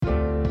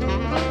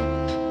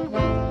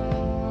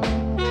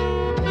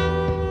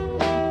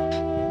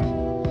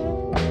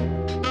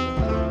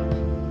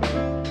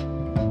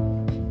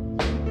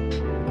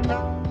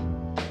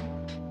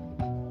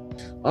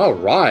All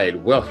right.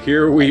 Well,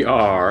 here we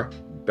are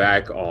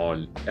back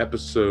on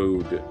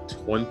episode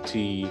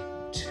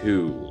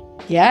 22.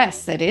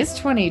 Yes, it is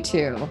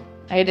 22.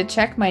 I had to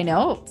check my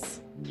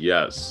notes.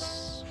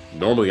 Yes.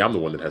 Normally, I'm the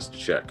one that has to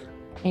check.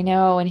 I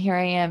know, and here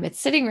I am.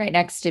 It's sitting right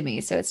next to me,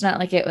 so it's not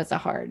like it was a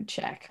hard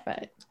check,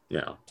 but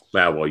Yeah.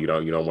 Well, you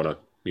don't want to,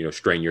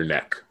 strain your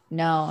neck.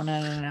 no.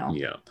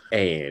 Yeah.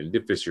 And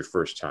if it's your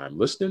first time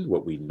listening,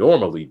 what we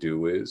normally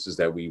do is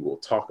that we will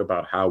talk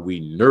about how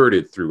we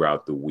nerded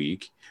throughout the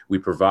week. We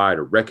provide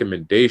a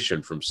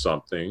recommendation from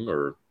something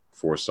or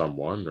for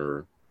someone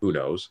or who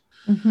knows.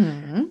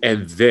 Mm-hmm.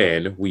 And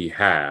then we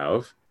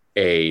have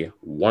a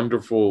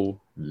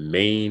wonderful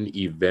main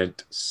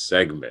event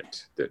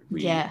segment that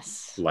we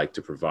like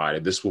to provide.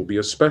 And this will be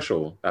a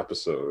special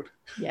episode.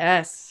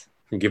 Yes.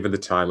 Given the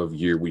time of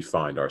year we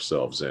find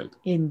ourselves in.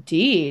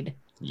 Indeed.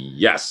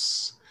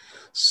 Yes.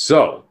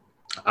 So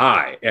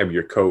I am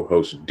your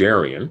co-host,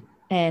 Darian.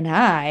 And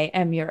I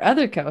am your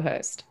other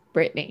co-host,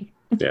 Brittany.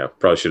 Yeah,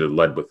 probably should have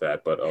led with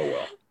that, but oh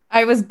well.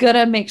 I was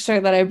gonna make sure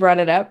that I brought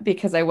it up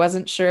because I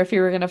wasn't sure if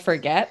you were gonna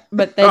forget,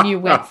 but then you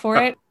went for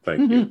it.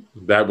 Thank you.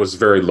 That was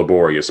very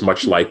laborious,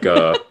 much like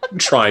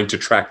trying to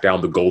track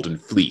down the golden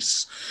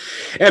fleece.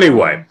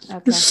 Anyway,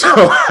 Okay.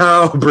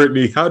 So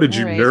Brittany, how did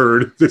you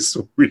nerd this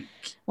week?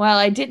 Well,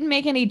 I didn't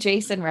make any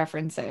Jason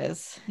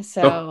references,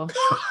 so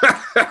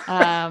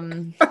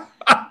I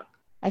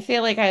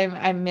feel like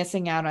I'm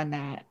missing out on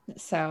that.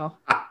 So,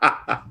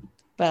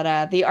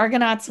 but the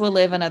Argonauts will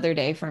live another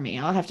day for me.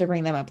 I'll have to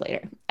bring them up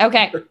later.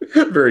 Okay.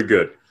 Very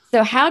good.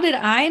 So how did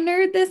I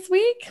nerd this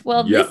week?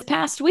 Well, This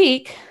past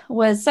week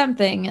was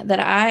something that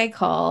I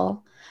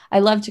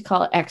love to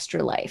call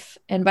Extra Life.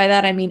 And by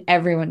that, I mean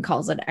everyone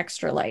calls it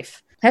Extra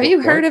Life. Have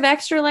you heard of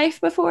Extra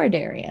Life before,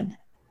 Darian?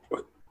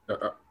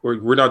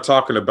 We're not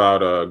talking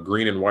about a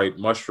green and white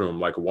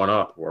mushroom like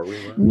 1UP, are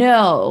we?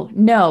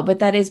 No, but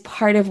that is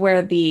part of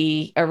where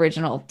the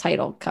original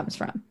title comes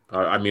from.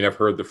 I mean, I've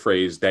heard the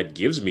phrase "that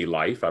gives me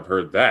life." I've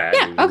heard that.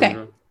 Yeah, okay.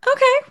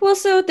 Okay, well,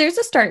 so there's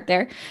a start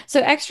there.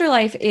 So Extra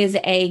Life is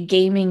a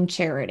gaming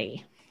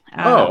charity.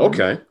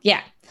 Okay.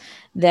 Yeah.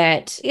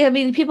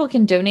 People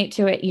can donate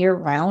to it year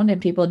round, and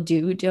people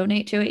do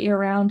donate to it year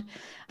round,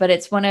 but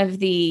it's one of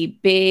the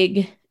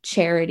big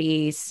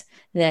charities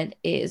that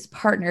is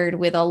partnered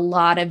with a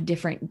lot of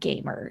different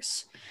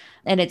gamers.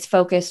 And it's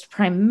focused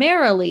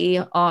primarily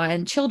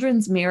on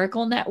Children's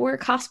Miracle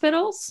Network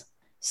hospitals.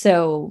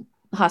 So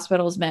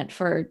hospitals meant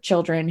for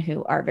children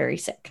who are very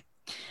sick.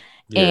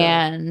 Yeah.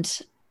 And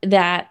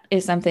that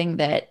is something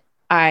that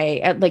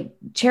I like.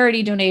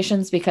 Charity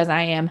donations, because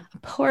I am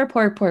poor,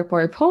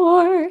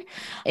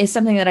 is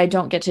something that I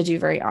don't get to do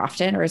very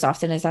often, or as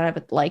often as I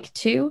would like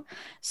to.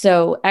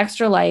 So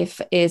Extra Life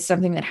is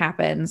something that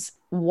happens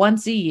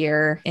once a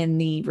year in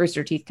the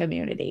Rooster Teeth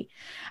community.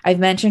 I've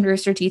mentioned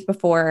Rooster Teeth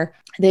before.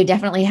 They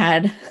definitely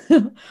had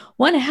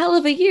one hell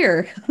of a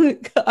year,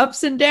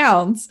 ups and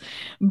downs.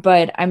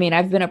 But I mean,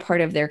 I've been a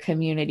part of their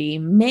community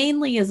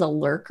mainly as a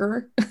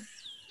lurker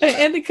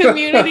in the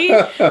community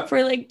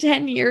for like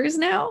 10 years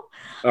now.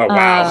 Oh,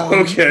 wow.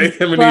 Okay.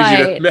 I'm going to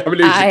need you to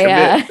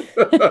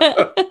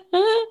commit.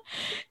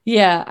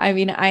 Yeah. I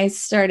mean, I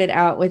started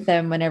out with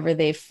them whenever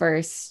they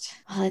first,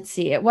 let's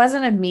see, it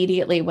wasn't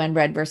immediately when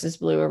Red versus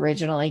Blue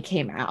originally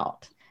came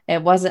out.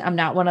 It wasn't, I'm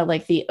not one of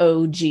like the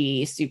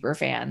OG super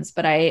fans,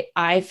 but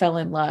I fell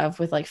in love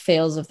with like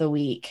Fails of the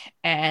Week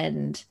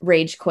and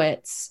Rage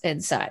Quits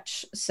and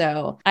such.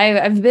 So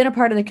I've been a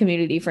part of the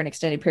community for an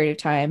extended period of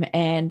time.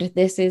 And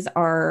this is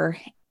our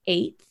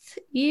eighth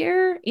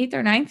or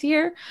ninth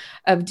year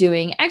of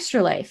doing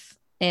Extra Life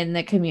in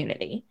the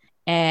community.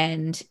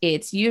 And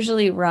it's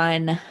usually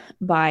run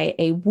by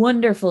a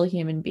wonderful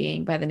human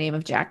being by the name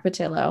of Jack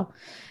Patillo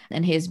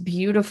and his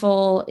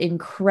beautiful,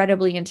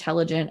 incredibly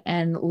intelligent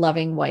and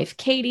loving wife,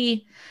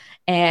 Katie.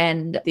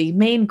 And the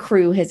main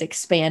crew has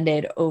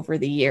expanded over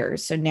the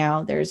years. So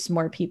now there's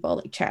more people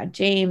like Chad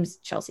James,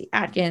 Chelsea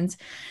Atkins.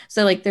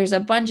 So like there's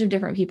a bunch of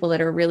different people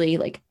that are really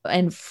like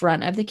in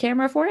front of the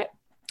camera for it.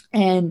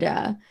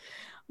 And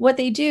what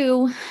they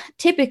do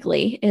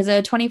typically is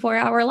a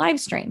 24-hour live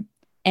stream.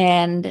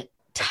 And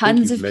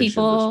tons of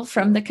people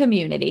from the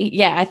community.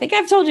 Yeah, I think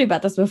I've told you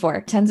about this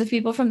before. Tons of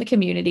people from the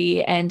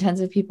community and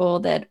tons of people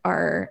that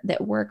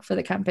work for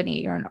the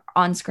company or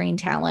on-screen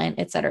talent,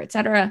 et cetera, et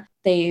cetera.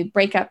 They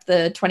break up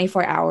the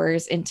 24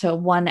 hours into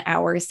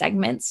 1-hour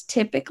segments.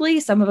 Typically,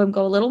 some of them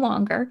go a little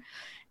longer,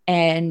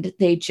 and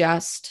they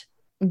just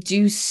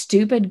do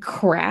stupid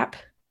crap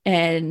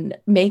and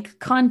make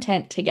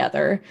content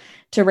together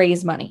to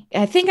raise money.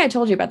 I think I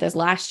told you about this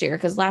last year,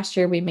 because last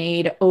year we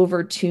made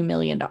over $2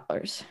 million.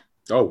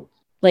 Oh.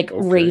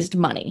 Raised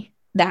money,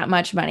 that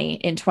much money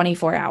in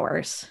 24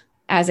 hours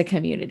as a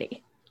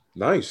community.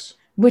 Nice.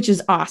 Which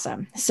is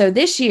awesome. So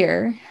this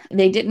year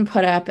they didn't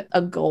put up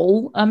a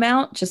goal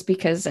amount just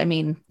because, I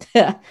mean,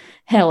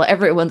 hell,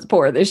 everyone's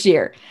poor this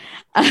year.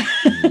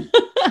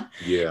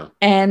 Yeah.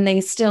 And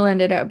they still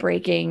ended up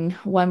breaking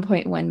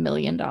 $1.1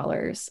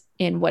 million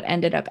in what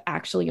ended up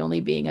actually only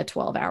being a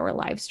 12-hour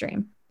live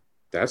stream.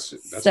 That's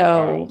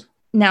wild.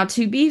 Now,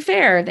 to be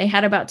fair, they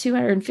had about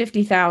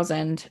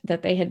 250,000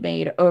 that they had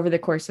made over the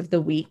course of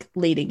the week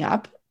leading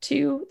up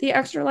to the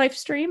Extra Life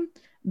stream.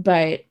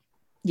 But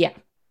yeah,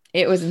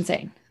 it was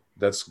insane.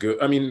 That's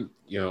good. I mean,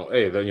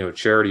 hey,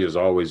 charity is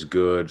always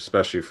good,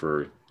 especially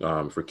for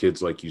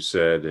kids, like you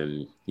said.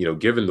 And,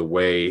 given the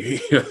way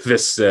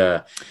this,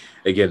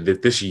 again,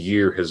 that this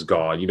year has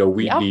gone,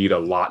 we Yep. need a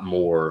lot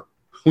more.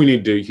 We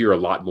need to hear a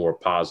lot more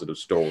positive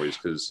stories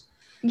because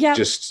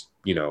just,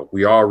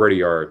 we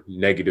already are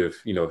negative,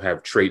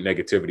 have trait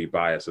negativity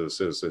biases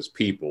as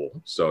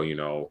people.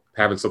 So,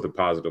 having something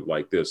positive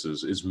like this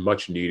is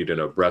much needed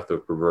and a breath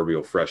of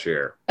proverbial fresh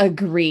air.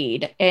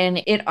 Agreed.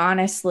 And it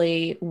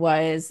honestly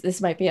was, this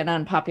might be an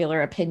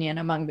unpopular opinion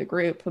among the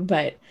group,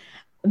 but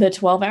the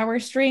 12-hour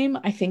stream,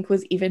 I think,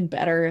 was even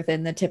better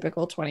than the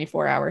typical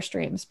 24-hour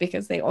streams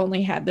because they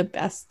only had the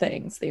best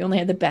things. They only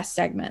had the best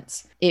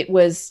segments. It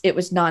was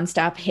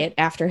nonstop hit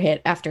after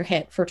hit after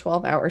hit for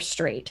 12 hours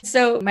straight.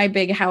 So my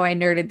big how I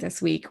nerded this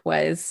week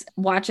was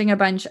watching a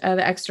bunch of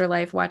Extra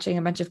Life, watching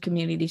a bunch of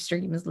community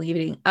streams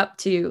leading up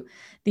to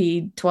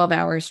the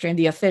 12-hour stream,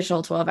 the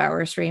official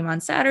 12-hour stream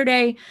on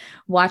Saturday,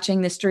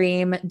 watching the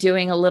stream,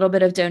 doing a little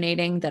bit of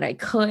donating that I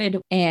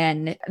could.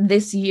 And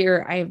this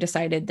year I have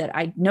decided that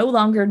I no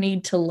longer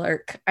need to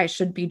lurk. I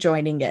should be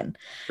joining in.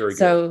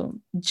 So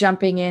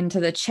jumping into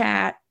the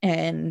chat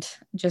and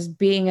just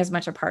being as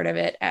much a part of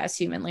it as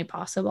humanly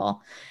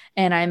possible.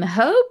 And I'm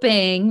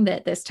hoping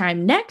that this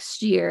time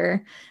next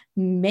year,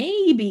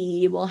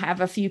 maybe we'll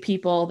have a few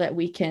people that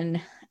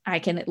I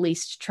can at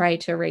least try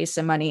to raise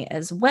some money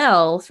as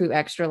well through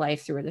Extra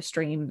Life, through the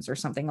streams or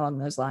something along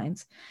those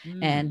lines.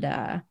 And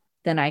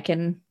then I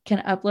can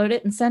upload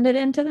it and send it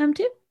in to them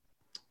too.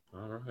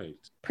 All right.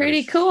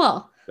 Pretty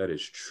cool. That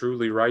is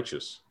truly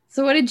righteous.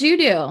 So what did you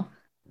do?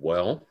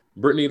 Well,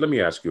 Brittany, let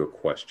me ask you a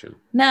question.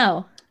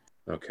 No.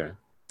 Okay.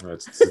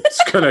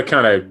 It's gonna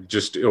kind of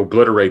just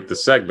obliterate the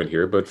segment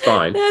here, but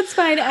fine. That's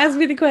fine. Ask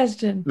me the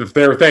question.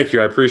 Thank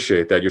you. I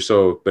appreciate that. You're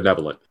so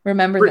benevolent.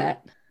 Remember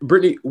that.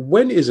 Brittany,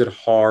 when is it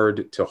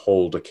hard to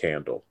hold a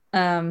candle?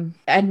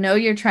 I know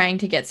you're trying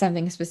to get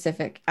something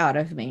specific out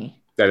of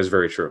me. That is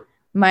very true.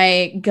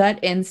 My gut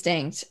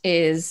instinct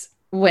is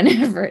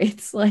whenever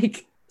it's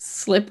like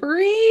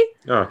slippery.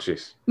 Oh,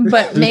 jeez.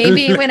 But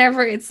maybe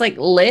whenever it's like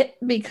lit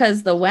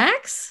because the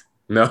wax?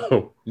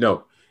 No.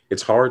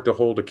 It's hard to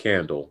hold a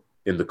candle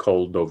in the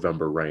cold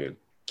November rain.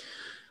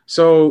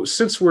 So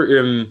since we're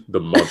in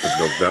the month of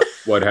November,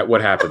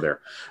 what happened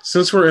there?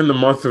 Since we're in the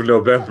month of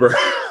November...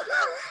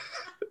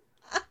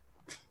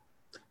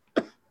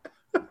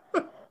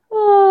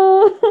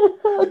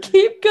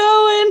 Keep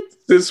going.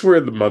 Since we're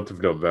in the month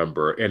of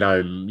November, and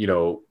I'm,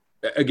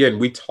 again,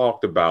 we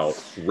talked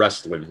about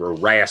wrestling.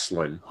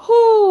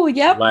 Oh,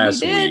 yep,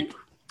 last we did. week,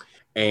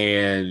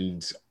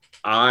 and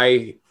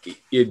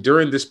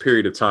during this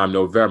period of time,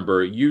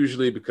 November,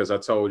 usually because I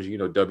told you,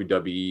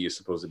 WWE is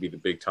supposed to be the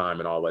big time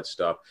and all that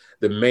stuff.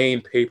 The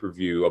main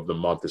pay-per-view of the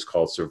month is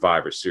called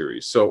Survivor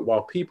Series. So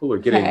while people are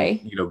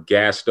getting,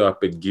 gassed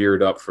up and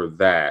geared up for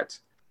that,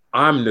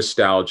 I'm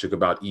nostalgic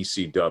about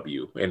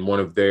ECW and one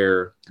of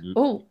their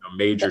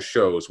major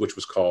shows, which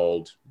was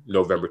called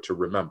November to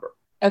Remember.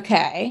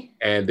 Okay.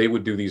 And they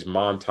would do these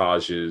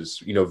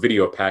montages,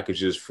 video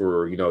packages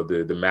for,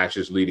 the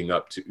matches leading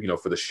up to,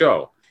 for the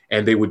show.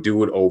 And they would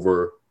do it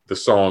over the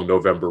song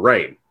November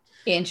Rain.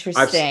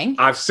 Interesting.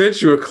 I've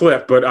sent you a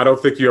clip, but I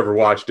don't think you ever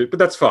watched it, but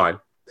that's fine.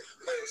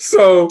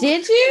 So.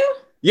 Did you?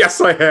 Yes,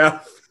 I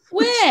have.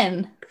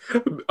 When?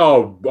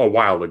 Oh, a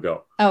while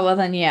ago. Oh, well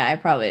then, yeah, I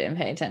probably didn't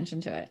pay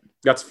attention to it.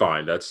 That's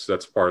fine. That's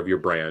part of your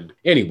brand.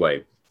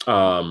 Anyway,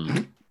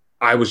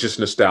 I was just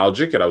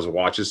nostalgic and I was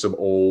watching some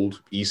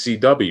old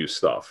ECW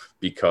stuff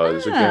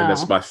because, again,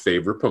 that's my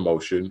favorite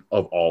promotion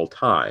of all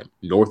time.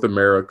 North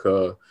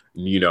America,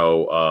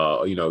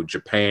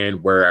 Japan,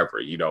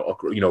 wherever,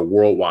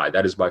 worldwide.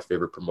 That is my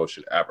favorite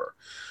promotion ever.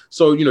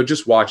 So,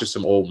 just watching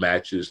some old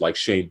matches like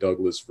Shane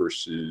Douglas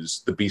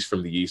versus the Beast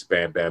from the East,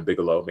 Bam Bam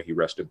Bigelow, may he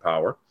rest in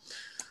power.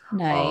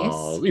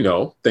 Nice.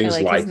 Things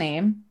I like his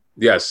name.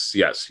 Yes.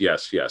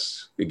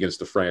 Against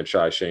the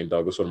franchise, Shane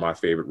Douglas, one of my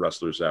favorite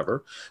wrestlers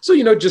ever. So,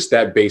 just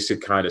that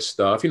basic kind of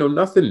stuff,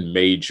 nothing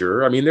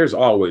major. I mean, there's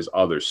always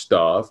other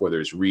stuff, whether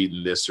it's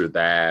reading this or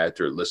that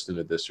or listening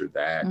to this or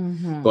that.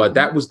 Mm-hmm. But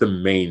that was the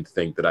main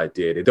thing that I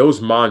did. Those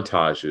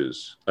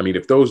montages, I mean,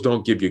 if those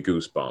don't give you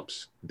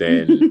goosebumps,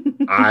 then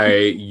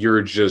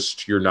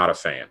you're not a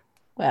fan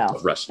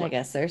of wrestling. I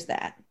guess there's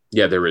that.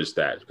 Yeah, there is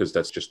that because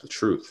that's just the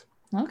truth.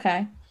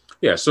 Okay.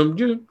 Yeah, so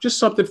just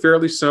something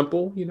fairly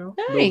simple,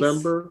 Nice.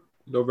 November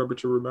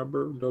to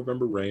Remember,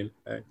 November Rain,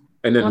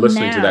 and then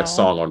listening to that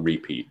song on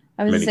repeat.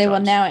 I was going to say, well,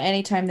 now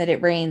anytime that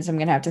it rains, I'm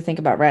going to have to think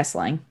about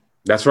wrestling.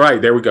 That's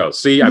right. There we go.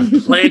 See, I'm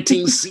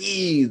planting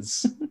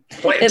seeds.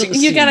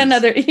 You got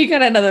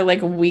another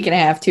like a week and a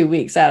half, 2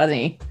 weeks out of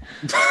me.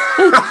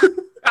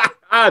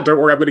 Don't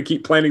worry, I'm going to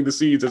keep planting the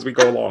seeds as we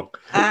go along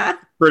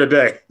for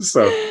today.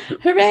 So,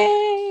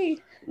 hooray!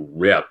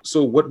 Rip.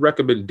 So, what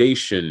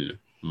recommendation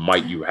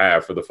might you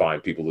have for the fine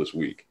people this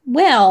week?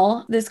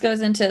 Well, this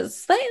goes into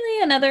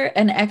slightly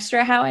an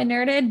extra how I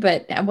nerded,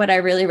 but what I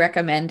really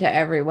recommend to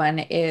everyone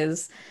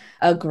is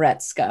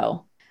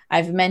Agretzko.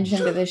 I've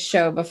mentioned this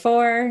show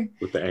before.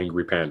 With the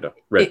angry panda,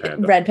 red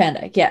panda. Red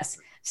panda, yes.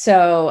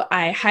 So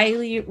I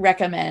highly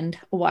recommend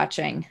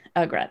watching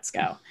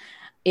Agretzko.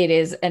 It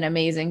is an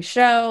amazing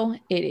show.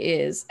 It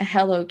is a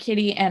Hello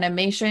Kitty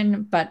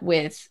animation, but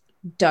with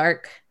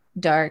dark,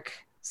 dark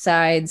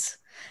sides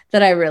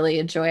that I really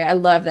enjoy. I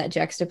love that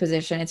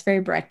juxtaposition. It's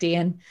very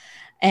Brechtian,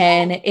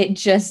 and it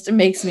just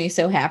makes me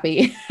so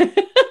happy.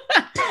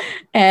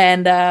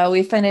 And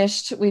we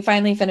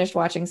finally finished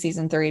watching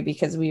season 3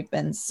 because we've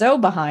been so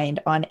behind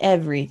on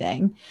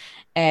everything.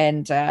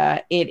 And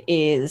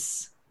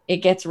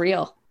it gets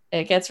real.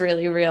 It gets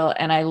really real,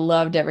 and I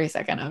loved every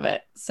second of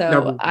it.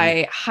 So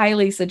I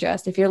highly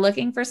suggest, if you're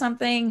looking for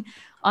something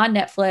on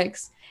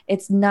Netflix,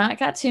 it's not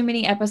got too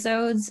many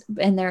episodes,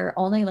 and they're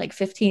only like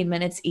 15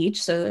 minutes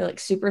each, so they're like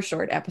super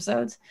short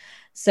episodes.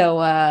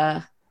 So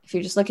if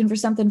you're just looking for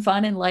something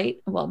fun and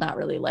light, well, not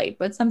really light,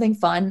 but something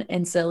fun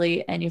and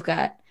silly, and you've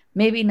got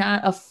maybe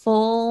not a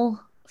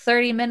full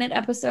 30-minute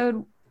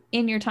episode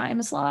in your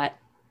time slot,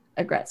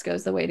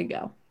 Agretzko's the way to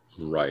go.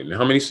 Right. And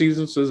how many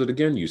seasons is it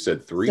again? You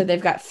said 3? So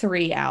they've got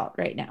 3 out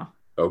right now.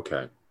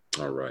 Okay.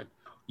 All right.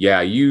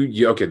 Yeah,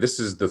 you okay, this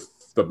is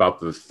about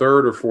the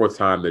 3rd or 4th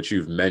time that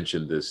you've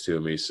mentioned this to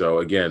me. So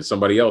again,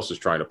 somebody else is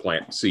trying to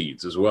plant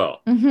seeds as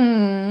well.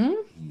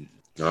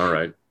 Mm-hmm. All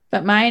right.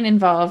 But mine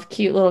involve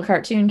cute little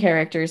cartoon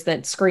characters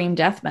that scream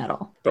death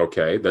metal.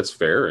 Okay, that's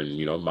fair.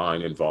 And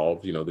mine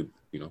involved, the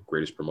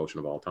greatest promotion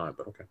of all time,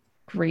 but okay.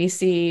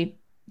 Greasy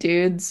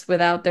dudes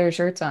without their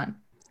shirts on.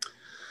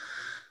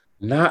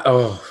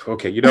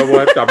 Okay. You know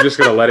what? I'm just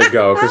gonna let it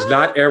go because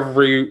not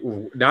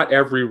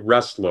every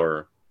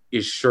wrestler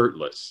is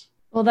shirtless.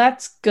 Well,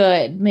 that's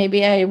good.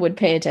 Maybe I would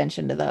pay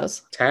attention to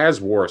those. Taz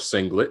wore a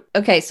singlet.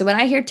 Okay, so when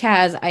I hear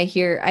Taz,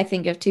 I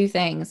think of 2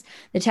 things: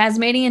 the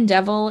Tasmanian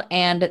Devil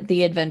and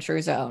the Adventure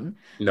Zone.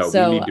 No,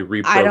 so we need to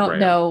reprogram. I don't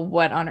know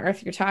what on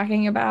earth you're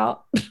talking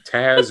about.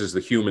 Taz is the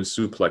human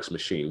suplex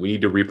machine. We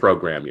need to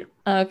reprogram you.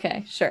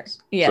 Okay, sure.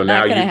 Yeah, so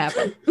not gonna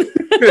happen.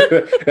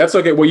 That's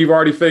okay. Well, you've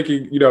already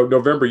thinking,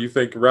 November, you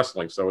think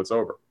wrestling, so it's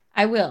over.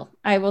 I will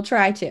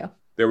try to.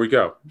 There we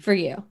go. For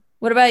you.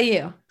 What about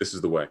you? This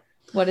is the way.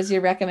 What is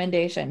your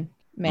recommendation,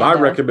 Mando? My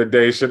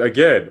recommendation,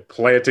 again,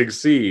 planting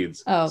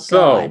seeds. Oh,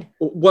 God.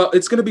 Well,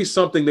 it's going to be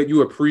something that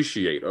you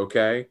appreciate,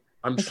 okay?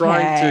 I'm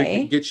trying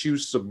to get you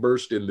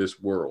submersed in this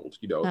world,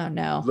 Oh,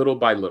 no. little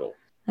by little.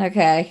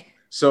 Okay.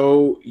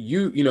 So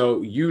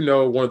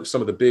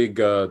some of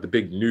the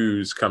big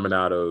news coming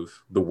out of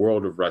the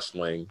world of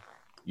wrestling,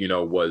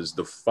 was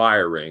the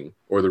firing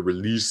or the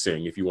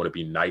releasing, if you want to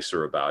be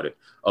nicer about it,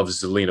 of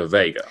Zelina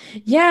Vega.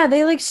 Yeah,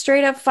 they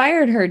straight up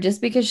fired her just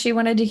because she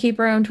wanted to keep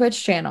her own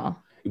Twitch channel.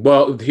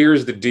 Well,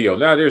 here's the deal.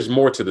 Now, there's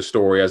more to the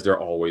story, as there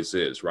always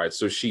is, right?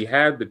 So she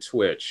had the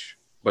Twitch,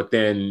 but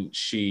then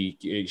she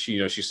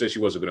said she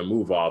wasn't going to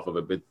move off of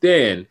it. But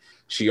then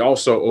she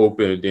also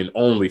opened an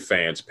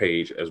OnlyFans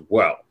page as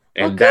well.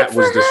 And that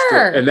was the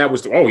straw. And that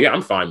was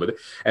I'm fine with it.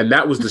 And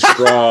that was the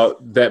straw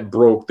that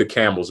broke the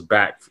camel's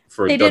back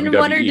for WWE. They didn't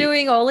want her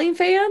doing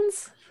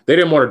OnlyFans? They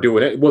didn't want her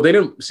doing it. Well, they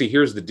didn't see.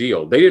 Here's the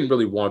deal. They didn't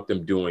really want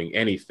them doing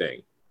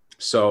anything.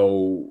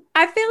 So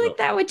I feel like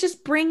that would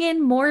just bring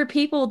in more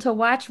people to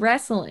watch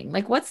wrestling.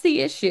 Like, what's the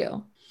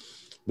issue?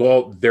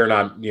 Well, they're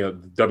not,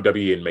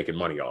 WWE ain't making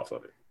money off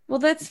of it. Well,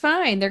 that's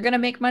fine. They're going to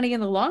make money in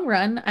the long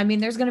run. I mean,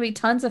 there's going to be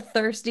tons of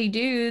thirsty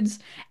dudes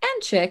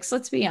and chicks.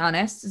 Let's be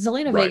honest.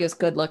 Zelina Vega's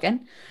good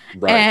looking.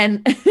 Right.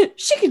 And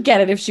she could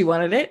get it if she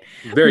wanted it.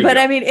 But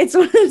I mean, it's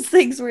one of those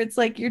things where it's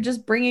like you're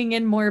just bringing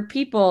in more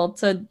people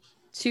to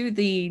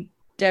the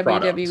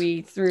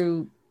WWE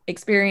through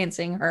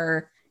experiencing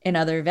her in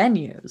other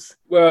venues.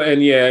 Well,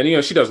 and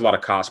she does a lot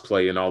of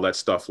cosplay and all that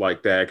stuff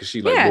like that because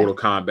she Mortal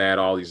Kombat,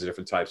 all these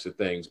different types of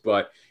things.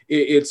 But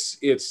it's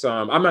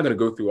I'm not going to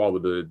go through all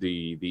of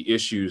the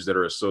issues that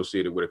are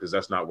associated with it because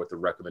that's not what the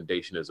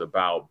recommendation is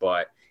about.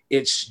 But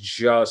it's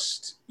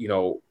just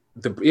the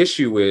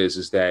issue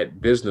is that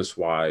business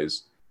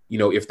wise,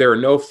 if there are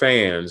no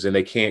fans and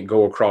they can't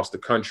go across the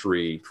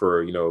country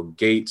for,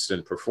 gates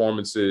and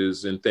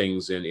performances and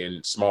things in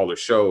smaller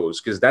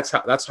shows, because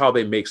that's how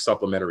they make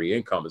supplementary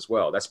income as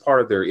well. That's part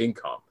of their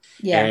income.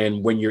 Yeah.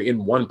 And when you're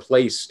in one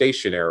place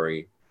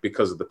stationary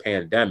because of the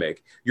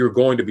pandemic, you're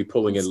going to be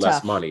pulling in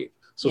less money.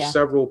 So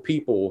several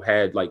people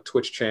had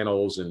Twitch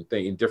channels and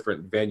in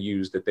different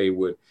venues that they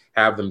would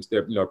have them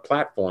their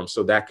platforms.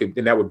 So that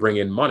would bring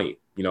in money.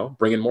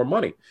 Bring in more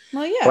money.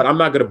 Well, yeah. But I'm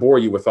not going to bore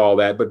you with all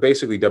that. But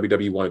basically,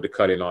 WWE wanted to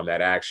cut in on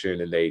that action,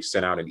 and they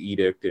sent out an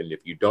edict. And if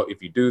you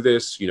do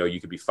this,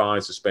 you could be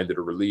fined, suspended,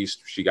 or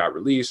released. She got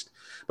released.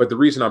 But the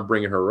reason I'm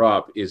bringing her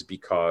up is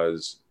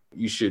because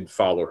you should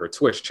follow her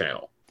Twitch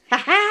channel.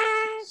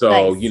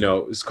 So nice.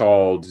 It's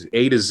called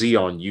A to Z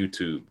on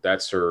YouTube.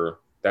 That's her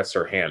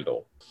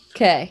handle.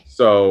 Okay.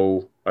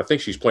 So I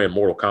think she's playing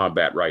Mortal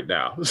Kombat right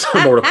now.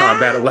 Mortal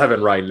Kombat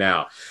 11 right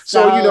now.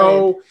 So,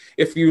 Solid.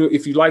 if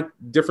you like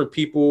different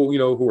people,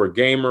 who are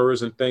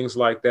gamers and things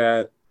like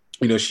that,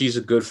 she's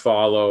a good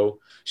follow.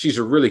 She's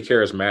a really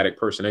charismatic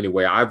person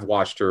anyway. I've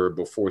watched her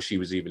before she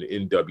was even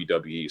in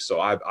WWE.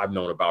 So I've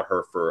known about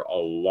her for a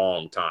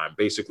long time,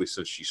 basically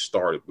since she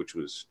started, which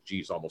was,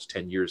 almost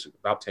 10 years,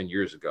 about 10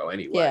 years ago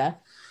anyway. Yeah.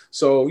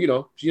 So,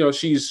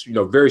 she's,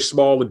 very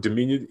small and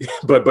diminutive,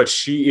 but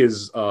she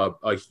is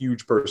a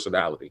huge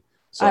personality.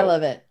 So, I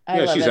love it. I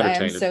love she's it. I am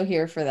entertaining. so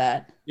here for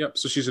that. Yep.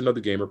 So she's another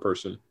gamer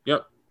person.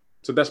 Yep.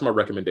 So that's my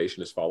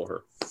recommendation, is follow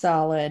her.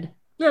 Solid.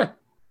 Yeah.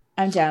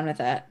 I'm down with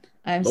that.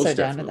 I'm Most so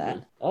down with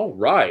definitely. that. All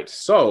right.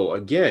 So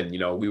again,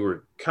 we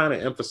were kind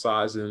of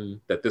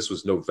emphasizing that this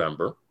was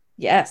November.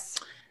 Yes.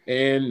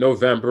 And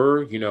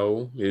November,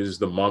 is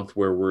the month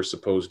where we're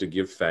supposed to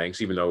give thanks,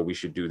 even though we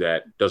should do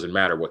that. Doesn't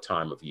matter what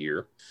time of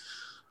year.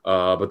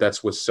 But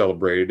that's what's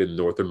celebrated in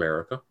North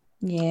America.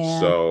 Yeah.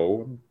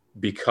 So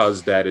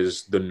because that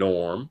is the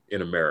norm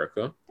in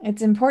America,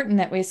 it's important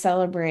that we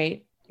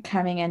celebrate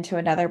coming into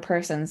another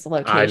person's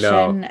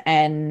location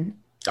and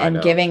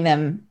giving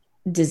them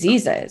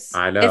diseses.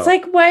 I know. It's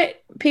like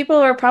what people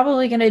are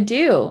probably going to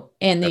do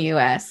in the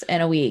US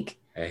in a week.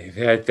 Hey,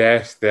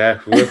 does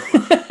that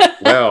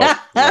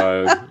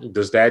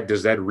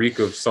reek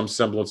of some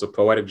semblance of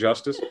poetic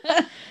justice?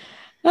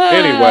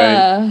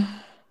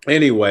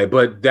 Anyway,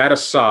 but that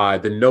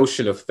aside, the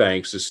notion of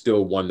thanks is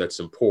still one that's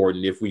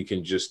important if we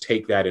can just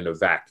take that in a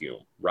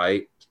vacuum,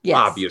 right? Yes.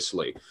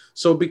 Obviously.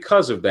 So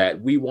because of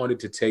that, we wanted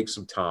to take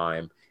some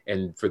time,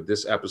 and for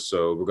this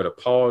episode, we're going to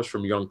pause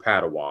from Young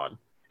Padawan,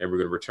 and we're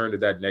going to return to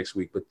that next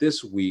week. But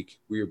this week,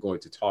 we are going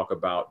to talk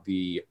about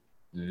the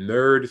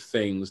nerd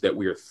things that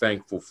we are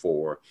thankful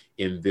for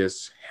in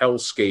this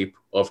hellscape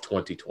of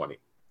 2020.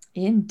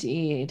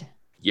 Indeed.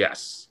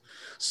 Yes.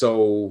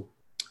 So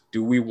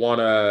do we want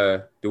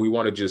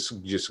to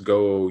just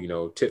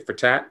go, tit for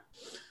tat?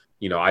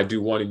 I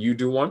do one and you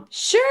do one?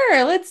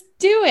 Sure, let's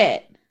do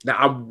it. Now,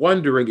 I'm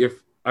wondering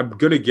I'm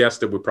going to guess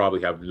that we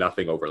probably have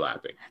nothing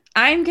overlapping.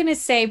 I'm going to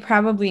say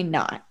probably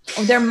not.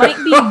 There might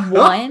be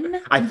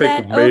one. I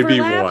think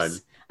maybe overlaps.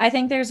 one. I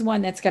think there's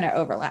one that's going to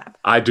overlap.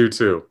 I do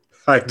too.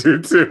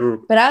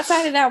 But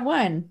outside of that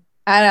one,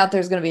 I doubt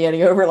there's going to be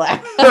any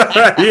overlap.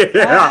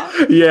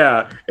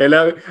 Yeah. And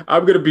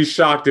I'm going to be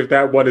shocked if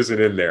that one isn't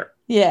in there.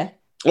 Yeah.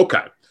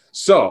 Okay.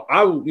 So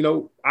I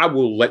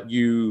will let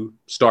you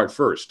start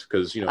first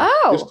because,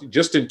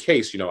 just in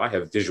case, I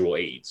have visual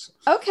aids.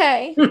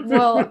 Okay.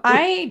 Well,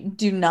 I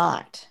do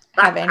not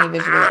have any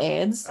visual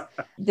aids.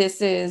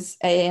 This is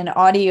an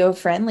audio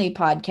friendly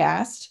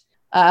podcast.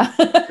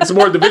 It's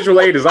more, the visual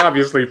aid is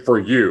obviously for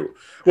you.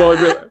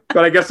 Well,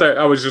 but I guess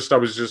I was just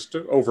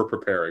over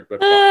preparing.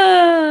 But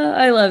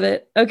I love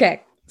it.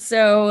 Okay.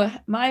 So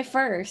my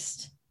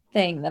first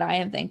thing that I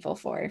am thankful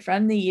for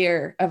from the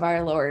year of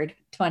our Lord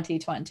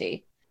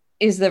 2020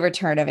 is the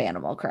return of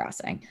Animal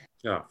Crossing.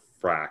 Oh,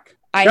 frack.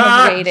 I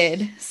have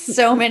waited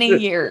so many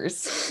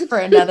years for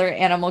another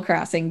Animal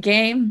Crossing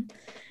game,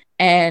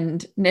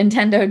 and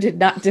Nintendo did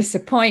not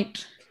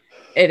disappoint.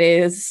 It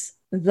is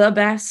the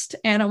best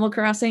Animal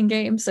Crossing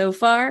game so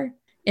far,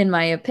 in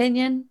my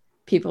opinion.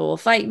 People will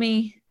fight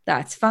me.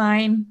 That's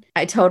fine.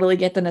 I totally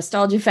get the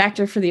nostalgia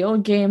factor for the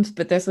old games,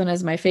 but this one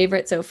is my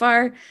favorite so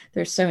far.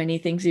 There's so many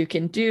things you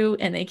can do,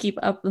 and they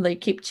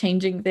keep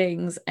changing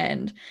things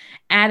and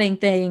adding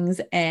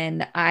things,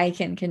 and I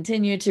can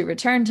continue to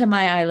return to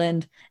my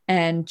island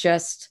and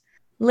just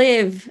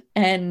live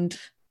and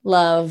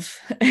love.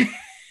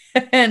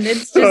 And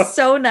it's just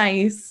so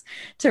nice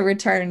to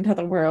return to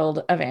the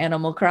world of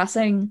Animal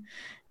Crossing,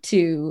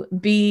 to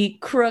be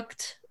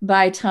crooked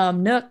by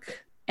Tom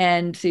Nook,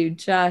 and to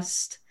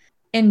just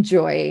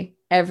enjoy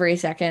every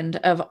second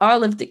of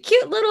all of the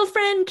cute little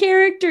friend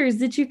characters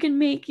that you can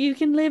make. You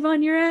can live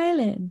on your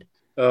island.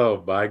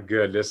 Oh my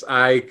goodness.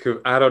 I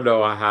don't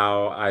know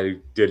how I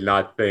did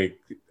not think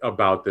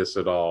about this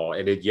at all.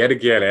 And yet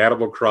again,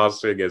 Animal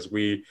Crossing, as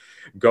we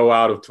go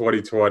out of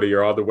 2020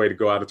 or on the way to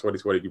go out of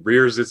 2020,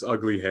 rears its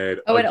ugly head.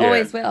 Oh, again. It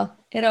always will.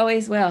 It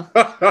always will.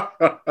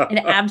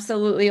 It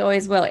absolutely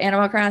always will.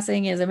 Animal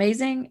Crossing is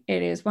amazing.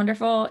 It is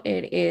wonderful.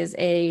 It is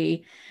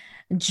a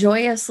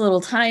joyous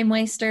little time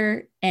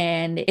waster.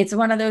 And it's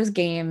one of those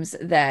games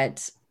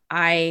that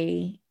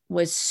I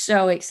was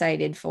so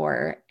excited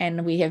for,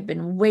 and we have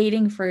been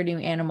waiting for a new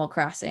Animal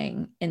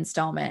Crossing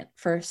installment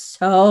for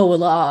so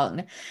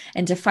long,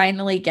 and to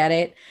finally get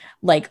it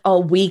like a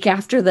week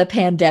after the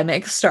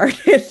pandemic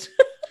started.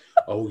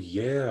 Oh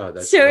yeah,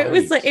 that's so right.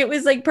 it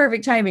was like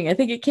perfect timing. I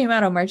think it came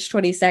out on March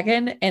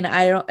 22nd, and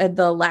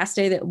the last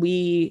day that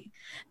we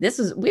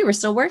were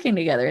still working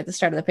together at the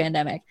start of the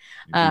pandemic.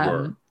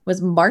 Was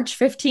March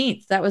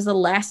 15th. That was the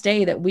last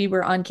day that we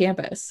were on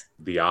campus.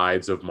 The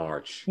Ides of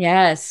March.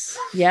 Yes.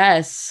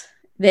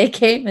 They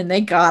came and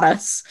they got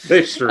us.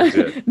 They sure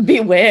did.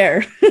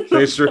 Beware.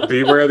 They sure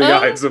beware the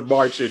Ides of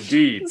March,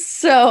 indeed.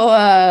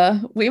 So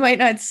we might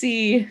not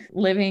see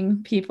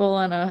living people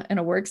in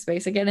a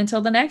workspace again until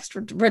the next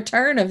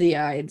return of the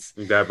Ides.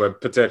 That, but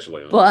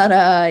potentially.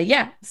 But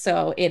yeah,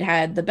 so it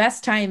had the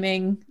best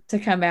timing to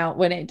come out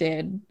when it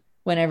did,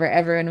 whenever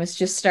everyone was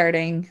just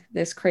starting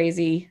this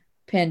crazy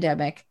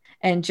pandemic,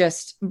 and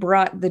just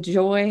brought the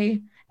joy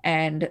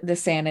and the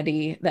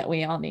sanity that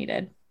we all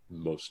needed.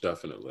 Most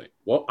definitely.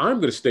 Well, I'm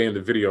going to stay in the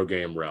video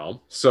game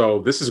realm. So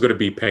this is going to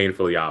be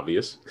painfully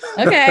obvious.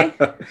 Okay.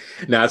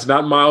 Now, it's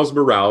not Miles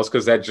Morales,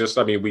 because that just,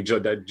 I mean, we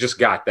just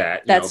got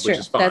that. That's true. Which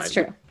is fine. That's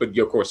true. But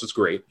of course, it's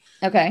great.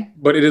 Okay.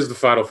 But it is the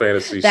Final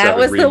Fantasy That VII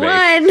was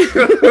remake.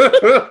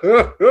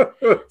 the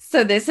one.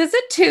 So this is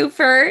a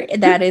twofer.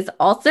 That is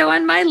also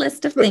on my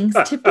list of things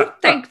to be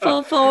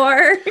thankful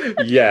for.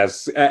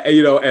 Yes.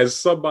 As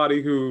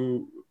somebody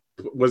who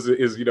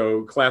is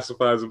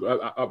classified as,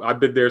 I've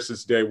been there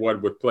since day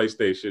one with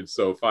PlayStation.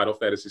 So Final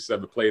Fantasy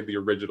VII, played the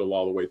original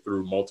all the way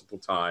through multiple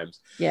times.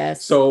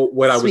 Yes. So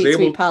when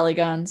sweet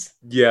polygons.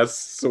 Yes.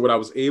 So when I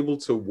was able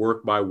to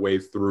work my way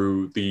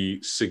through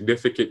the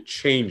significant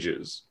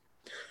changes,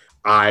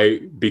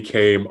 I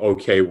became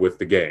okay with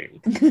the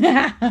game.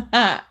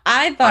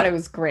 I thought it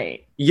was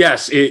great.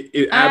 Yes,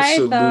 it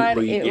absolutely I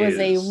thought it was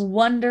is. a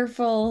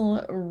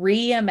wonderful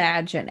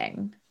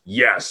reimagining.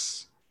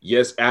 Yes,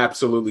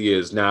 absolutely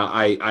is. Now,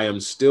 I am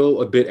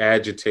still a bit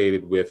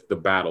agitated with the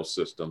battle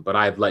system, but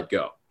I've let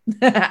go.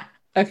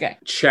 Okay.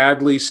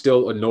 Chadley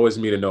still annoys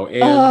me to no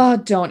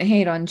end. Don't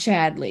hate on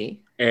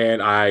Chadley.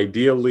 And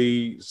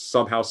ideally,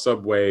 somehow,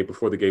 some way,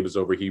 before the game is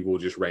over, he will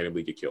just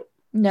randomly get killed.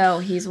 No,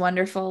 he's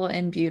wonderful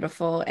and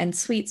beautiful and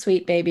sweet,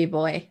 sweet baby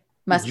boy.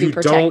 Must be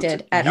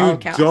protected at all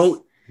costs.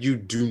 You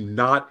do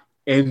not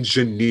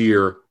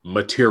engineer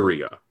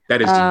materia.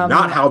 That is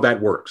not how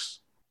that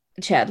works.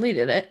 Chadley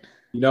did it.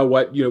 You know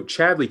what?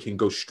 Chadley can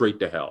go straight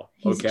to hell.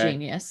 He's a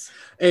genius.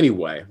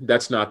 Anyway,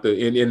 that's not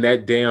in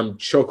that damn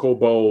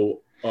chocobo,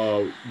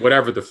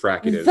 whatever the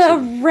frack it is.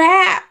 The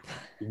rap.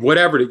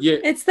 Whatever.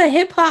 It's the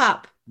hip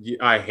hop.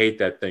 I hate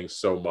that thing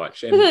so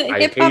much. And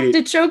hip hop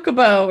to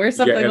chocobo or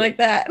something like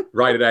that.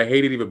 Right. And I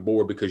hate it even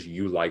more because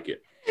you like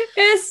it.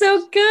 It's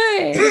so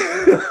good.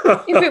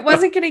 If it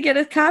wasn't going to get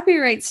a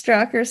copyright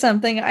struck or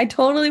something, I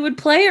totally would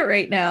play it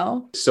right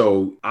now.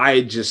 So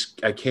I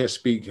can't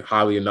speak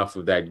highly enough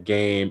of that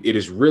game. It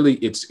is really,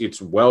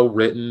 it's well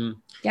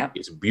written. Yeah.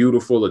 It's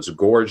beautiful. It's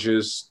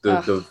gorgeous.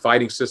 The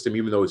fighting system,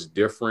 even though it's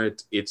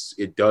different,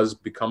 it does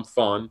become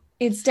fun.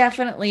 It's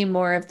definitely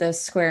more of the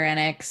Square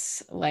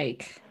Enix,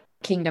 like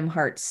Kingdom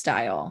Hearts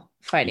style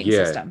fighting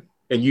system.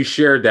 And you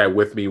shared that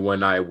with me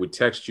when I would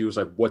text you. It was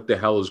like, what the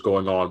hell is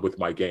going on with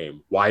my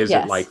game? Why is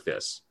it like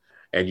this?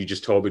 And you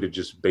just told me to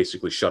just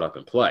basically shut up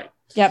and play.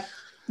 Yep.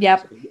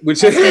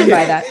 Which I stand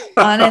by that.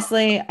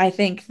 Honestly, I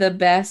think the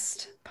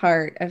best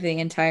part of the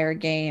entire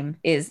game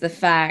is the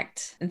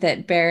fact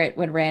that Barrett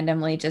would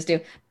randomly just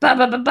do ba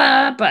ba ba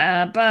ba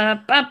ba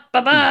ba ba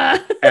ba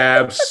ba.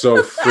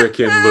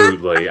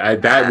 Abso-freaking-lutely.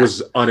 That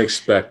was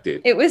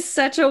unexpected. It was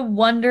such a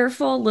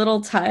wonderful little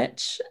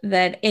touch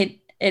that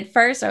at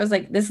first I was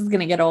like, this is going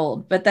to get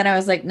old. But then I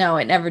was like, no,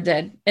 it never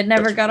did. It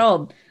never got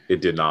old.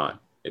 It did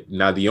not.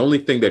 Now, the only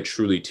thing that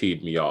truly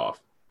teed me off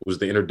was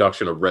the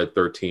introduction of Red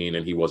 13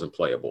 and he wasn't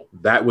playable.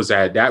 That was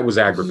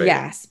aggravating.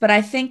 Yes, but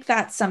I think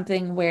that's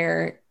something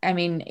where, I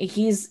mean,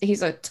 he's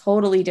a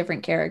totally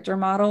different character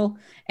model.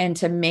 And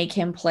to make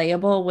him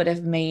playable would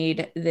have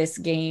made this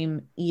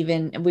game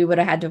we would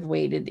have had to have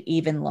waited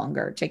even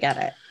longer to get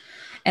it.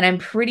 And I'm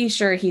pretty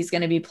sure he's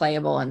going to be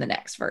playable in the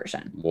next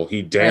version. Well,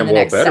 he damn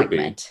well better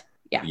segment. Be.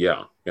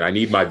 Yeah. I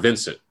need my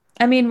Vincent.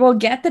 I mean, we'll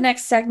get the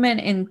next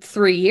segment in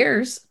 3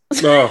 years.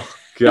 Oh,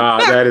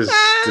 God, that's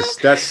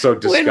so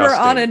disgusting. When we're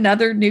on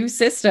another new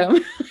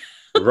system.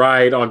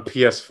 Right, on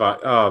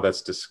PS5. Oh,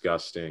 that's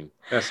disgusting.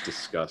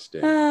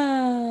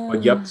 But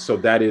yep, so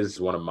that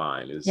is one of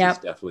mine. It's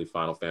definitely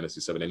Final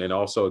Fantasy VII. And then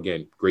also,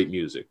 again, great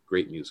music.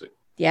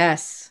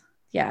 Yes.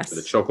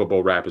 The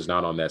Chocobo rap is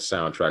not on that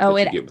soundtrack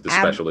that you get with the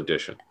special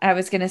edition. I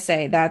was going to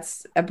say,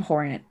 that's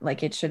abhorrent.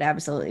 Like, it should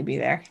absolutely be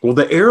there. Well,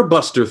 the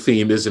Airbuster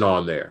theme isn't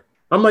on there.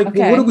 I'm like,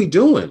 well, what are we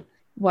doing?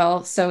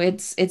 Well, so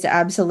it's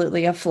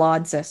absolutely a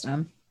flawed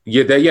system.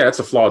 Yeah, it's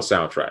a flawed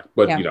soundtrack.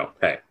 But,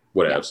 hey,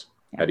 what else?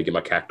 Had to get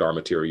my Cactar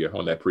materia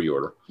on that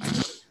pre-order.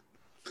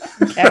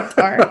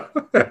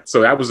 Cactar.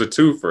 So that was a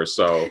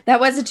twofer.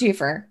 That was a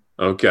twofer.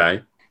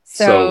 Okay.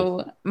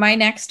 So my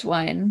next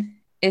one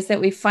is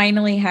that we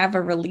finally have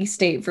a release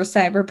date for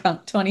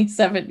Cyberpunk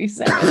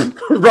 2077.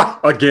 Right,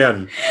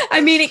 again.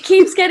 I mean, it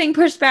keeps getting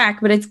pushed back,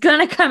 but it's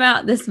gonna come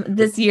out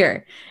this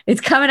year. It's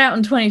coming out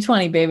in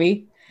 2020,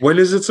 baby. When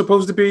is it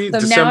supposed to be? So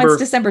now it's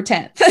December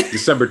 10th.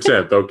 December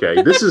 10th.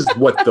 Okay, this is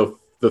what the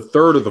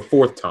third or the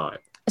fourth time.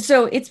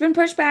 So it's been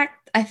pushed back.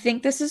 I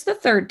think this is the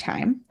third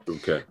time.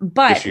 Okay.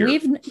 But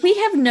we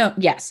have known.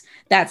 Yes,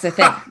 that's the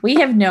thing. We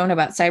have known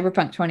about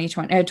Cyberpunk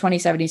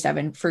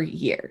 2077 for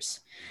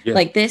years. Yeah.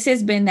 Like, this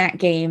has been that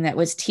game that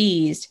was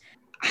teased.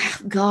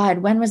 God,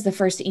 when was the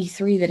first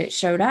E3 that it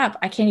showed up?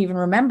 I can't even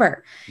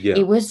remember. Yeah.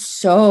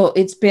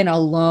 It's been a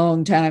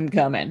long time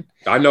coming.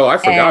 I know. I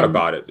forgot And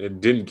about it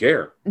and didn't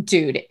care.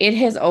 dude, it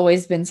has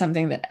always been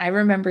something that I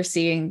remember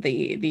seeing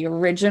the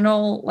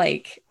original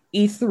like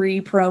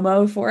E3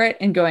 promo for it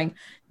and going,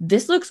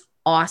 this looks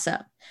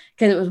awesome.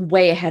 Because it was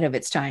way ahead of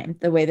its time,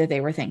 the way that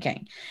they were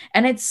thinking.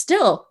 And it's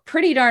still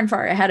pretty darn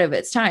far ahead of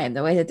its time,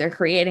 the way that they're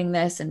creating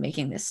this and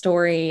making this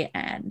story.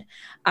 And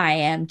I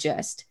am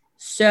just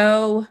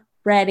so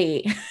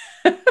ready.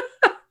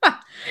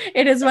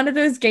 It is one of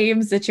those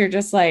games that you're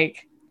just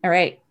like, all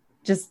right,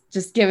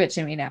 just give it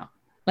to me now.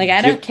 Like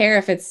I don't care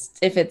if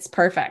it's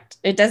perfect.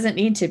 It doesn't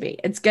need to be.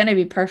 It's gonna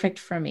be perfect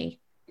for me.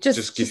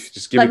 Just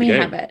Just give let me the me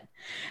game. have it.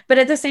 But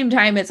at the same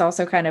time, it's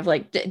also kind of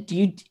like,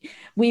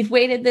 we've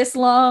waited this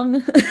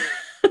long.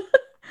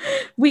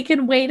 We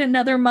can wait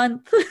another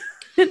month.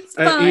 It's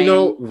fine. You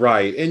know,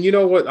 right. And you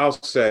know what I'll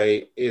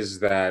say is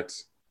that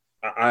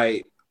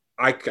I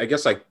I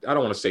guess I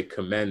don't want to say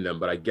commend them,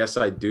 but I guess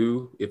I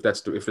do, if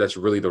that's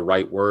really the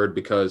right word,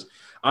 because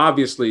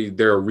obviously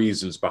there are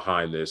reasons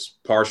behind this.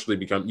 Partially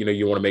because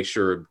you want to make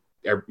sure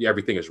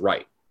everything is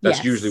right. That's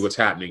Yes. usually what's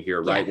happening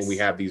here, right? Yes. When we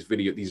have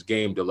these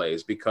game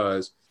delays,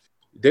 because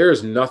there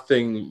is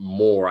nothing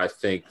more, I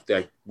think,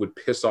 that would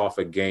piss off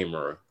a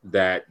gamer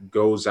that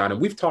goes out, and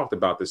we've talked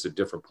about this at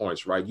different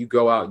points, right? You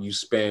go out and you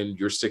spend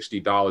your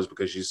 $60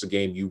 because it's a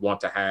game you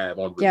want to have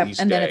on release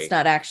and day, then it's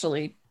not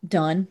actually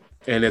done.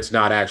 and it's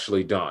not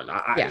actually done.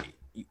 Yeah.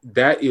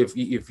 That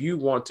if you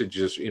want to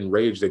just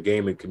enrage the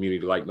gaming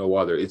community like no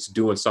other, it's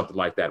doing something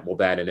like that. Well,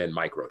 that and then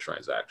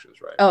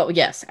microtransactions, right? Oh,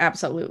 yes,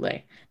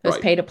 absolutely. Those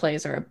Right. pay to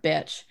plays are a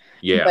bitch.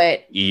 Yeah.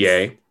 But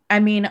EA. I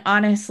mean,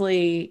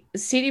 honestly,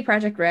 CD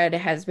Projekt Red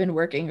has been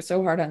working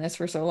so hard on this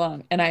for so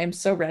long, and I am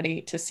so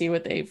ready to see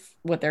what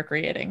they're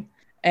creating.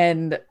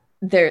 And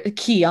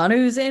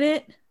Keanu's in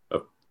it.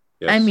 Oh,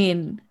 yes. I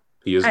mean,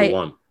 he is the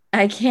one.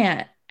 I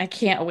can't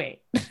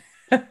wait.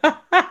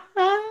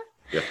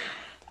 Yeah.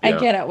 I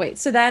cannot wait.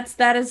 So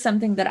that is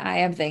something that I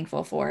am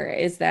thankful for,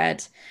 is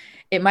that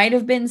it might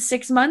have been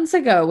 6 months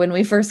ago when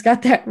we first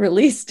got that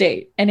release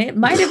date, and it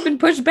might have been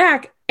pushed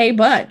back a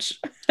bunch.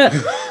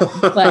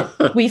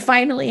 But we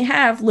finally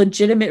have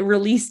legitimate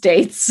release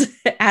dates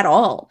at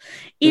all.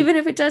 Even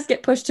if it does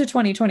get pushed to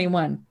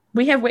 2021.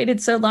 We have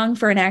waited so long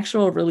for an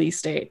actual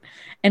release date,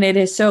 and it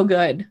is so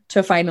good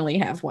to finally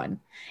have one.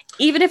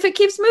 Even if it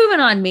keeps moving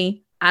on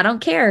me, I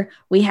don't care.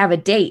 We have a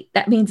date.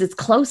 That means it's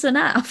close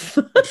enough.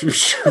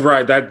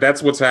 Right.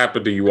 That's what's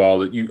happened to you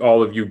all.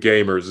 All of you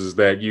gamers, is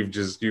that you've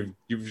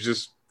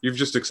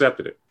just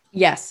accepted it.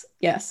 Yes,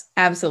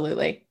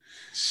 absolutely.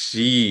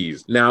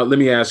 Jeez. Now let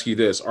me ask you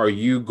this: are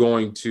you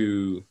going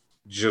to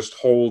just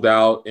hold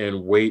out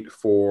and wait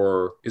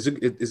for? Is it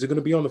going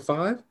to be on the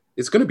 5?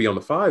 It's going to be on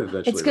the 5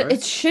 eventually. It's good. Right?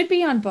 It should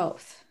be on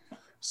both.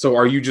 So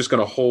are you just going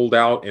to hold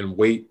out and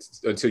wait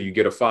until you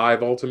get a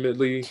 5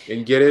 ultimately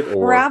and get it?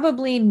 Or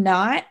probably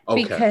not,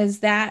 okay, because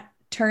that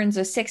turns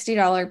a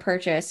 $60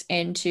 purchase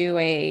into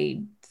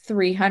a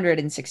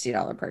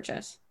 $360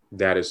 purchase.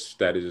 That is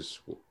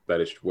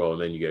well,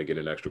 and then you got to get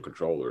an extra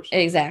controller. So.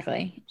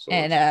 Exactly. So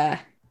and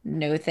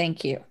no,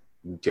 thank you.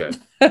 Okay.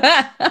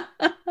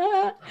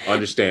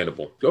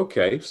 Understandable.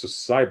 Okay, so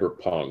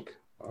Cyberpunk.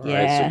 All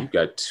right, so you've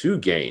got 2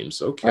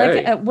 games. Okay.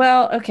 Okay.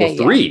 Well,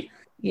 3.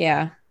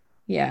 Yeah.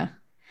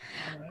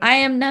 I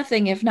am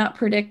nothing if not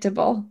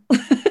predictable.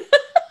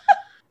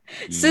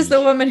 Says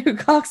the woman who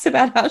talks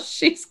about how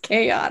she's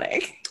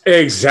chaotic.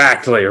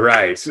 Exactly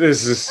right.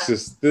 This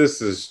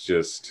is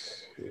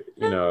just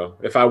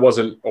if I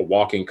wasn't a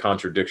walking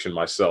contradiction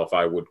myself,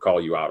 I would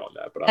call you out on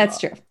that. But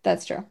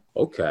That's true.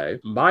 Okay.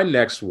 My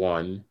next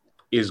one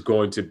is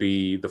going to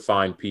be the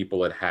fine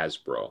people at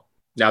Hasbro.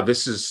 Now,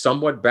 this is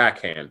somewhat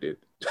backhanded.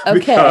 Okay.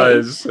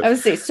 Because I would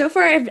say so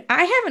far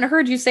I haven't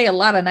heard you say a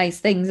lot of nice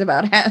things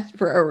about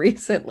Hasbro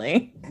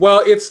recently.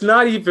 Well, it's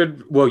not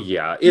even. Well,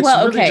 yeah, it's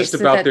really just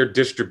about their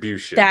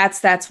distribution.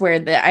 That's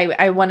where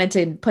I wanted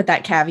to put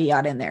that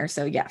caveat in there.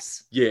 So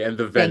yes. Yeah, and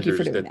the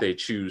vendors that they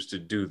choose to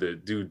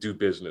do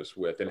business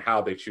with, and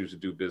how they choose to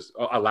do business,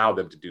 allow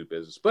them to do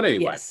business. But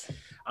anyway, yes.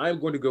 I'm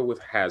going to go with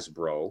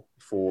Hasbro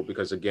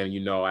because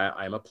again,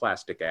 I'm a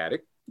plastic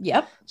addict.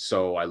 Yep.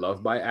 So I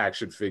love my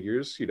action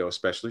figures,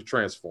 especially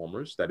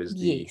Transformers. That is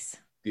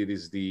it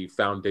is the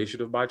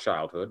foundation of my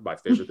childhood, my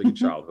favorite thing in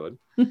childhood.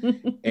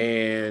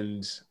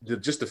 And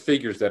just the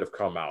figures that have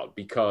come out,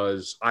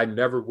 because I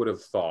never would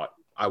have thought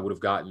I would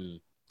have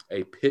gotten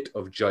a Pit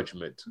of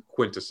Judgment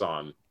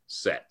Quintesson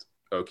set.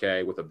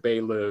 Okay, with a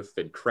bailiff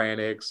and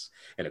Kranix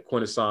and a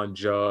Quintesson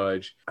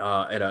judge,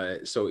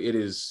 so it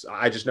is.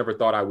 I just never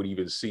thought I would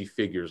even see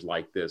figures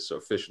like this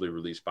officially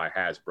released by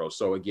Hasbro.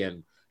 So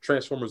again,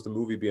 Transformers the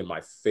movie being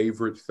my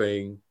favorite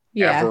thing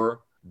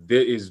ever.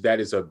 That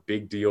is a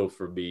big deal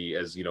for me,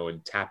 as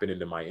in tapping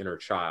into my inner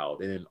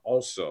child. And then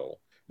also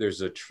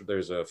there's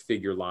a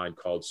figure line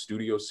called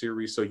Studio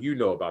Series. So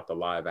about the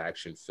live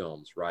action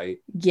films, right?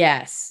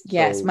 Yes,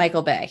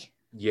 Michael Bay.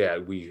 Yeah,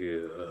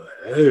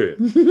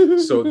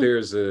 so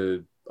there's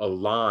a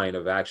line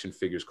of action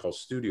figures called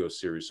Studio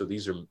Series. So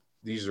these are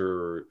these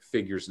are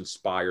figures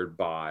inspired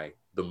by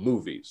the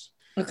movies.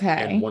 Okay.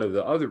 And one of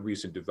the other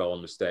recent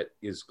developments that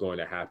is going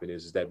to happen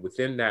is that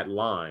within that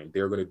line,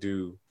 they're going to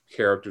do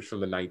characters from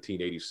the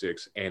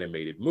 1986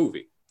 animated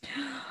movie.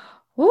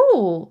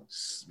 Ooh.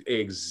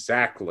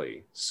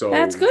 Exactly. So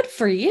that's good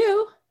for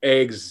you.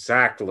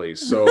 Exactly.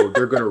 So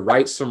they're going to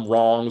right some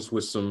wrongs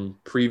with some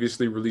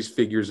previously released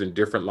figures in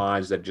different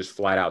lines that just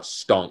flat out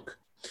stunk.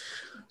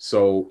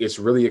 So it's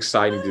really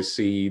exciting to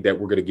see that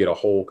we're going to get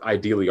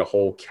ideally a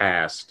whole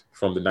cast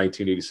from the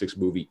 1986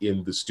 movie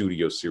in the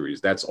studio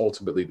series. That's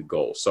ultimately the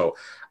goal. So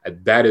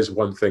that is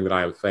one thing that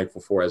I am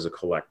thankful for as a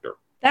collector.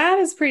 That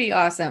is pretty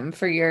awesome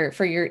for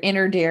your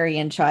inner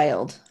Darien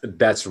child.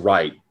 That's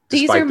right.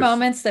 These are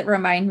moments that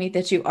remind me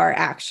that you are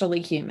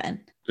actually human.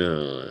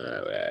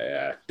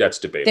 That's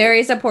debatable. There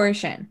is a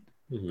portion.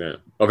 Yeah,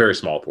 a very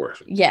small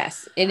portion.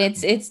 Yes, and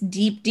it's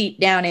deep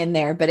down in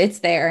there, but it's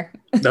there.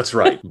 That's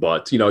right.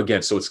 But,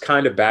 again, so it's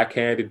kind of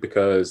backhanded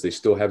because they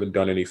still haven't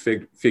done any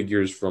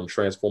figures from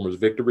Transformers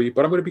Victory,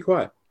 but I'm going to be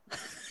quiet.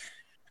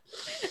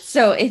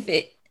 So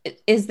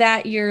is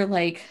that your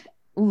like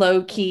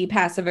low-key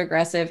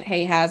passive-aggressive,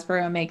 hey,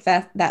 Hasbro, make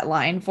that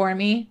line for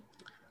me?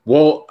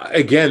 Well,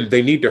 again,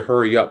 they need to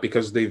hurry up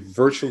because they've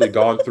virtually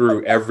gone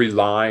through every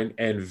line,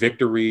 and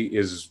Victory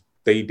is...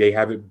 They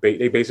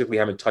basically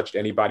haven't touched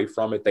anybody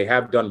from it. They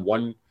have done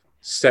one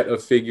set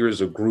of figures,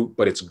 a group,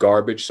 but it's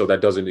garbage, so that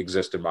doesn't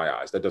exist in my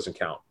eyes. That doesn't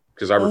count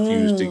because I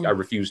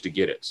refuse to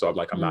get it. So I'm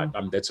like,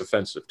 that's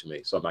offensive to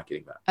me, so I'm not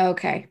getting that.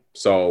 Okay.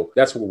 So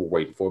that's what we're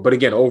waiting for. But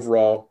again,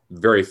 overall,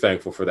 very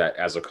thankful for that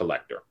as a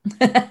collector,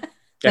 and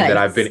that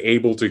I've been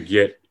able to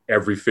get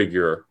every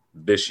figure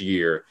this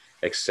year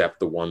except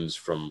the ones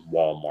from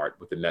Walmart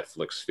with the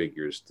Netflix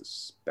figures.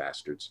 These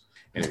bastards.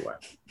 Anyway.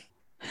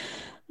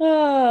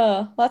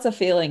 Oh, lots of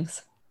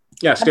feelings.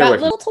 Yeah, stay away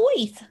from little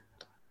toys.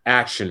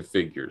 Action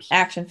figures.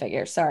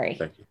 Sorry.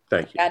 Thank you.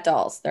 Got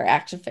dolls. They're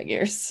action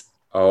figures.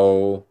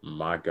 Oh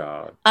my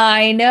God.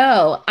 I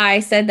know. I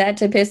said that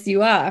to piss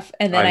you off,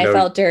 and then I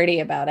felt dirty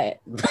about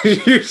it.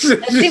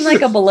 That seemed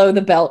like a below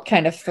the belt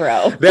kind of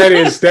throw. That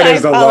is I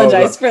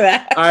apologize for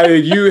that.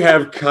 You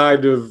have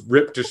kind of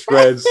ripped to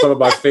shreds some of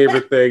my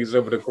favorite things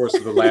over the course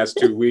of the last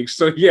 2 weeks.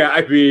 So yeah,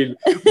 I mean,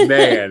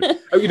 man,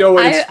 you know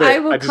what? I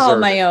will call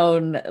my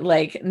own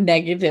like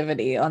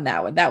negativity on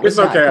that one. That was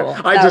okay. Not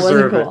cool. I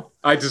deserve it.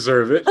 I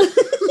deserve it.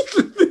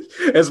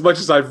 As much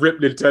as I've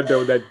ripped Nintendo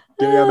with that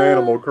damn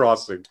Animal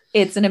Crossing.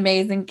 It's an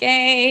amazing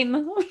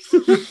game.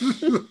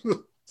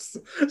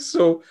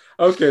 So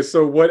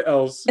what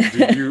else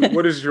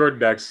what is your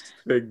next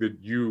thing that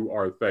you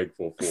are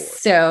thankful for?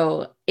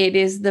 So it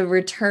is the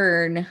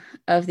return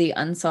of the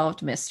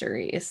Unsolved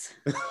Mysteries.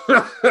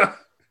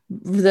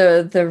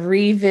 the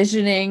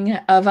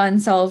revisioning of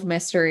Unsolved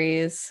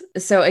Mysteries.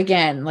 So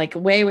again, like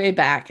way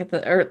back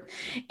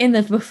in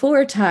the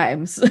before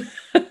times.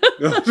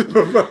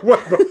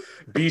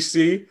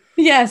 BC?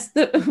 Yes.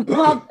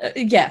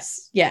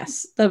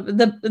 Yes.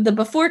 The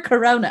before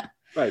Corona.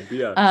 Right.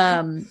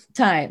 Yeah.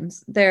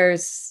 Times.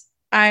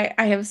 I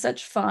have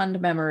such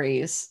fond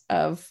memories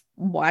of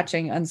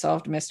watching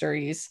Unsolved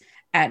Mysteries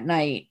at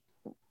night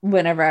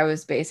whenever I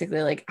was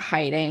basically like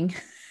hiding.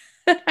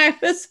 I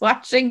was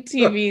watching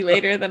TV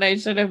later than I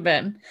should have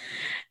been.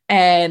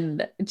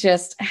 And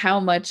just how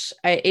much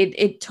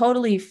it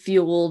totally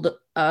fueled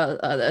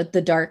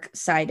the dark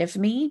side of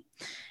me.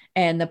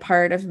 And the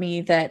part of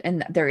me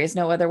and there is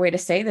no other way to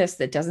say this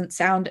that doesn't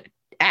sound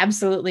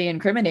absolutely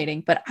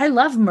incriminating, but I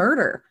love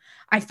murder.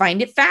 I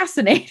find it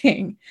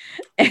fascinating.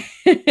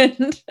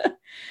 And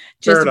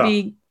just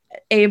being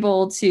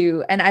able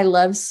to, and I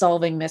love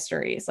solving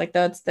mysteries. Like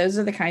those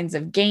are the kinds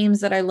of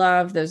games that I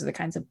love. Those are the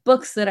kinds of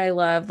books that I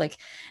love. Like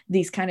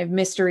these kind of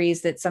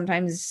mysteries that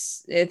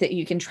sometimes that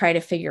you can try to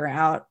figure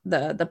out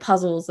the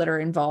puzzles that are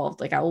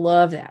involved. Like I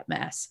love that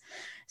mess.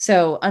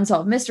 So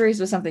Unsolved Mysteries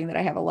was something that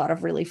I have a lot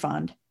of really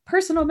fond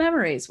personal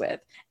memories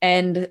with.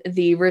 And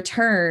the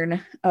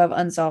return of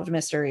Unsolved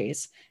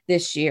Mysteries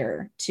this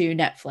year to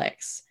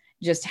Netflix,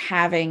 just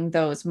having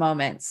those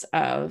moments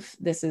of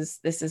this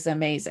is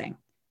amazing.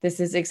 This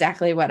is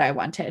exactly what I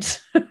wanted.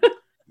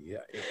 Yeah,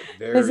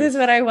 this is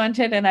what I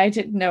wanted and I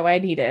didn't know I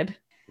needed.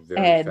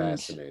 Very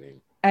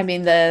fascinating. I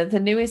mean, the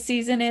newest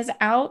season is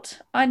out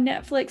on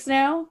Netflix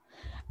now.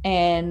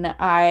 And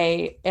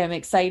I am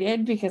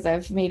excited because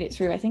I've made it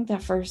through, I think, the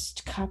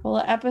first couple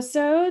of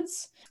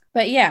episodes.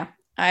 But yeah,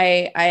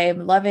 I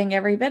am loving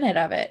every minute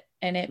of it.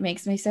 And it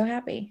makes me so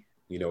happy.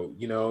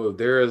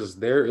 There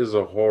is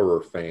a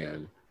horror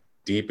fan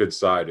deep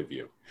inside of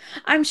you.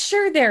 I'm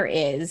sure there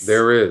is.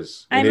 There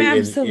is. I'm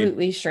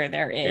absolutely sure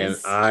there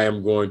is. And I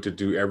am going to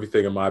do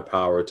everything in my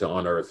power to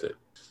unearth it.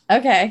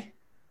 Okay.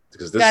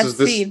 Because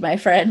Godspeed, my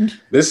friend.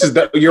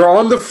 You're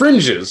on the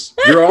fringes.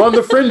 You're on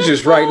the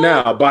fringes right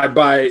now by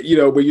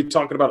when you're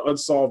talking about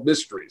unsolved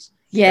mysteries.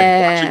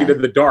 Yeah. And watching it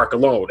in the dark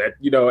alone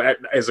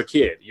as a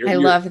kid. I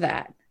love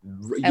that.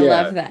 I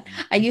love that.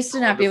 I used to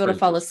not be able to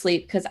fall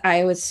asleep because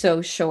I was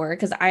so sure.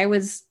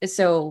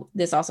 So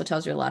this also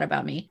tells you a lot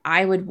about me.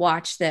 I would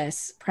watch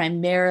this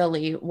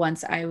primarily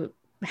once I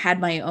had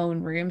my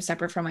own room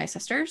separate from my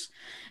sister's.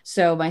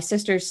 So my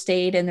sister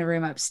stayed in the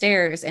room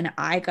upstairs and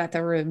I got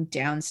the room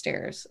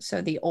downstairs.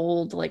 So the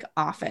old like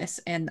office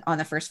and on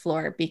the first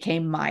floor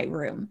became my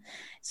room.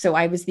 So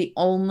I was the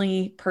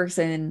only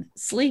person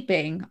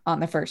sleeping on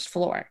the first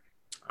floor.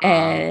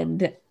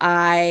 And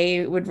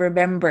I would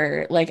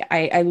remember, like,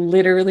 I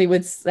literally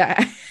would,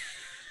 I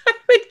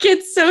would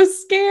get so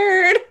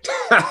scared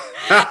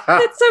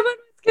that someone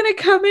was going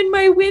to come in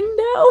my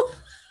window.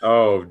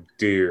 Oh,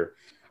 dear.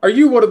 Are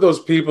you one of those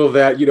people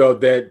that,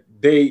 that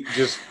they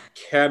just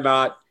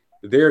cannot,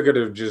 they're going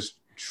to just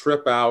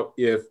trip out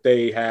if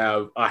they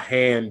have a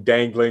hand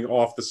dangling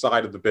off the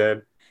side of the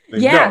bed?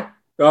 Yeah.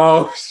 No.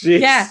 Oh,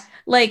 jeez. Yeah.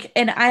 Like,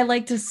 and I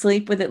like to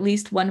sleep with at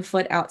least 1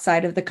 foot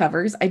outside of the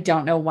covers. I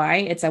don't know why.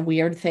 It's a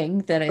weird thing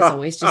that has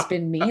always just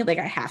been me. Like,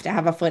 I have to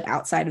have a foot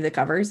outside of the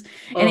covers.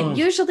 And it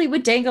usually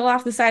would dangle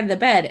off the side of the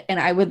bed.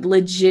 And I would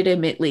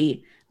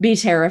legitimately be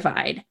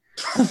terrified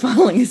of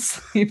falling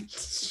asleep.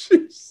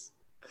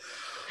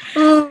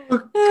 Oh,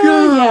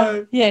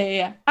 God.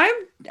 Yeah.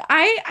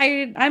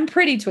 I'm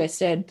pretty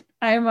twisted.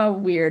 I'm a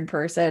weird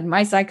person.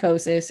 My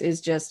psychosis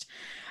is just,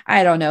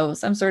 I don't know,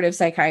 some sort of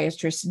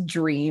psychiatrist's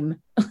dream.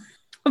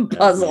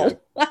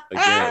 Puzzle.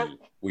 Again,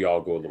 we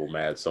all go a little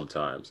mad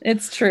sometimes.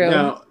 It's true.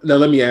 Now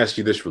let me ask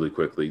you this really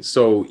quickly.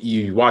 So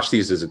you watch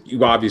these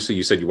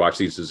you said you watched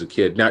these as a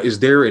kid. Now, is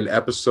there an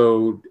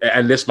episode,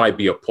 and this might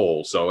be a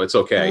poll, so it's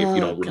okay if you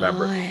don't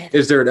remember.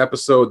 Is there an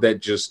episode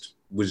that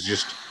was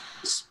just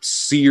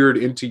seared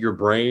into your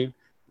brain?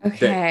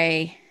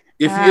 Okay.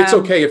 If it's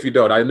okay if you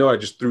don't. I know I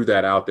just threw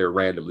that out there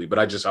randomly, but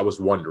I was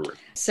wondering.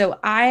 So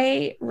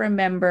I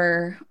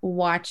remember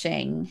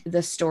watching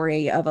the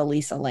story of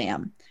Elisa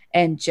Lam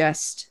and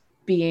just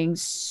being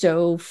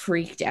so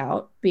freaked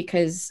out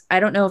because I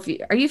don't know if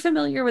are you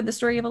familiar with the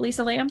story of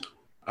Elisa Lam?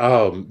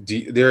 I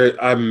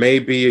may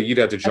be. You'd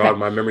have to jog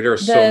my memory. There are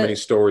so many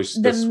stories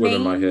that swim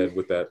in my head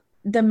with that.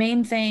 The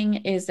main thing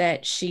is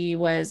that she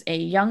was a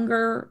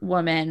younger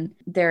woman.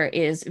 There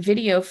is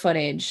video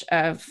footage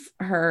of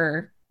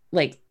her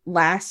like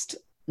last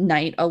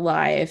night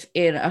alive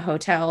in a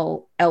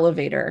hotel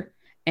elevator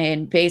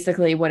and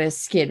basically what is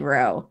Skid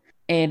Row.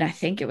 And I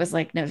think it was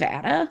like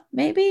Nevada,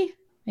 maybe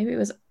it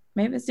was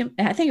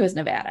I think it was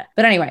Nevada.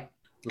 But anyway,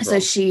 so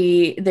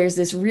there's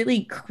this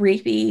really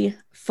creepy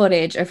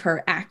footage of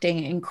her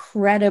acting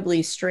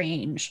incredibly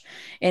strange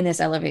in this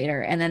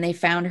elevator. And then they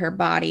found her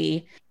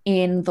body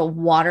in the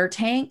water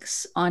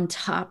tanks on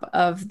top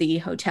of the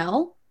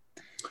hotel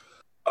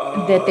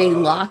that they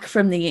lock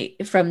from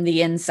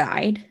the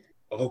inside.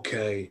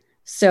 Okay.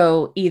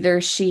 So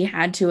either she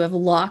had to have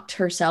locked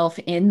herself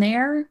in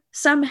there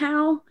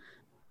somehow,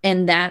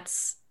 and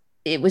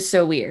it was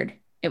so weird.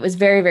 It was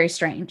very, very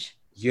strange.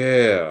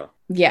 Yeah.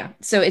 Yeah.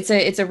 So it's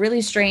a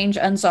really strange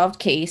unsolved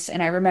case,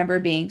 and I remember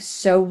being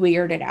so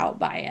weirded out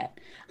by it.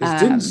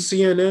 Didn't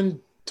CNN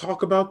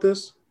talk about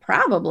this?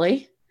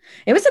 Probably.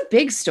 It was a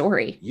big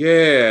story.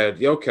 Yeah.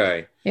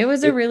 Okay. It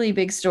was a really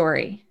big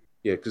story.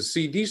 Yeah, because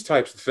see, these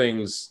types of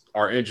things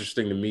are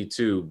interesting to me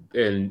too,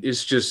 and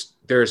there's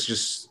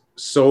just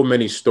so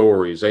many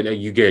stories. And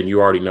again,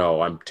 you already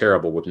know I'm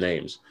terrible with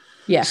names.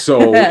 Yeah.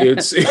 So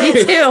it's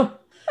me too.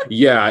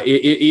 Yeah,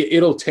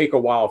 it'll take a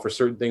while for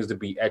certain things to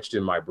be etched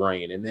in my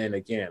brain, and then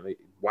again,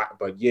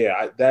 but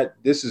yeah,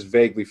 this is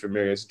vaguely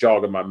familiar. It's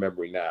jogging my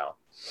memory now.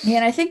 Yeah,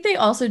 and I think they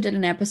also did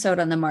an episode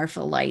on the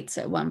Marfa Lights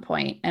at one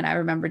point, and I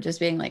remember just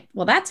being like,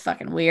 "Well, that's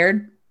fucking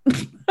weird."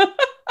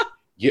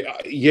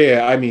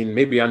 Yeah. I mean,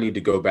 maybe I need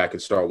to go back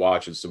and start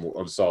watching some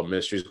Unsolved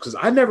Mysteries because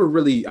I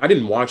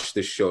didn't watch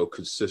this show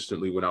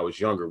consistently when I was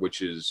younger,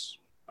 which is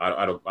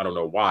I don't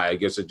know why. I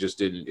guess it just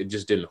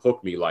didn't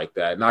hook me like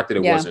that. Not that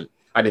it wasn't.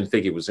 I didn't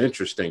think it was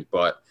interesting,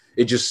 but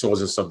it just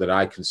wasn't something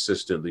I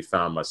consistently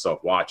found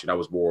myself watching. I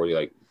was more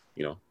like,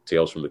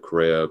 Tales from the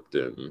Crypt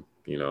and,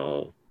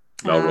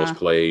 Melrose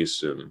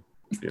Place and,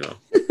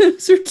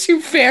 Those are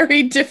two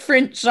very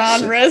different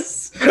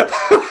genres.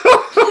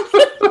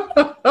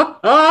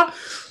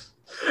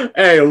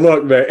 Hey,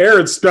 look, man,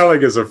 Aaron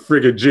Spelling is a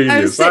friggin'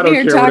 genius. I'm sitting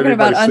here talking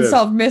about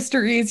Unsolved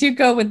Mysteries. You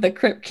go with the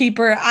Crypt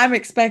Keeper. I'm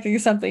expecting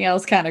something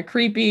else kind of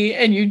creepy,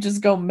 and you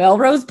just go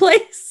Melrose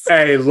Place.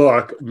 Hey,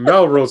 look,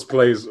 Melrose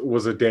Place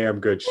was a damn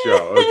good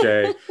show,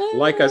 okay?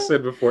 Like I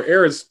said before,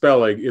 Aaron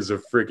Spelling is a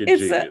friggin'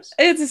 genius.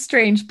 It's a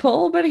strange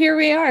pull, but here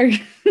we are.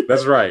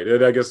 That's right.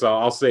 And I guess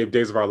I'll save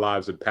Days of Our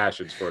Lives and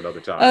Passions for another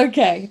time.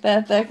 Okay,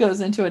 that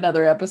goes into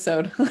another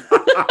episode.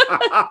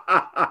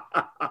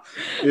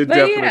 It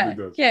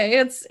definitely does.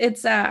 Yeah,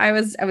 it's I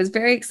was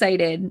very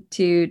excited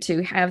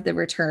to have the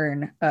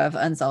return of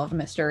Unsolved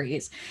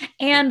Mysteries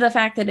and the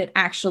fact that it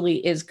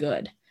actually is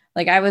good.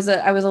 Like I was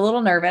a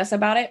little nervous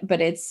about it, but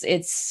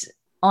it's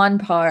on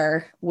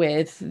par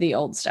with the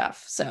old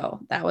stuff. So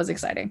that was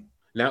exciting.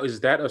 Now, is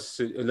that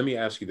let me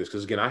ask you this,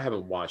 because again, I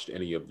haven't watched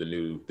any of the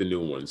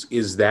new ones.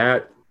 Is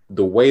that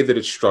the way that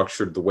it's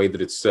structured, the way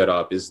that it's set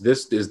up? Is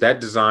that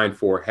designed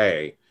for,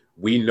 hey,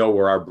 we know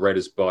where our bread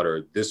is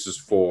buttered. This is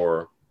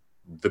for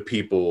the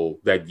people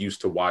that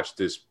used to watch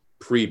this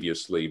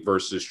previously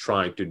versus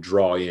trying to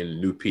draw in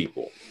new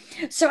people?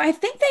 So I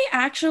think they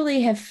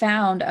actually have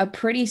found a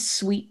pretty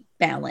sweet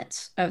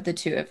balance of the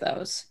two of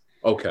those.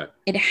 Okay.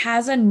 It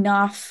has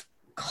enough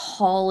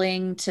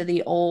calling to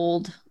the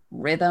old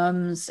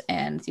rhythms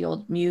and the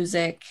old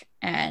music,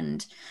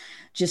 and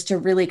just to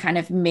really kind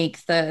of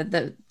make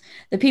the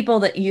people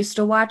that used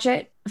to watch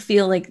it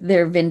feel like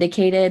they're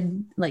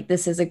vindicated, like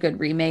this is a good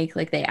remake,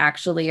 like they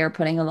actually are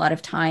putting a lot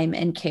of time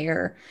and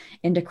care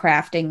into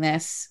crafting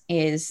this.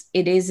 Is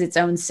it is its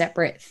own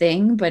separate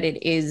thing, but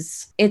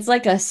it's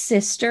like a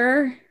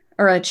sister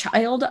or a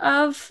child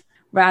of,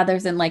 rather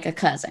than like a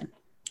cousin.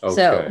 Okay.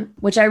 So,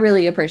 which I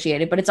really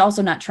appreciated, but it's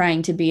also not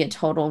trying to be a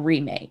total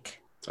remake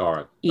All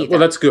right. either. Well,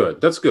 that's good.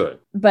 That's good.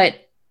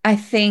 But I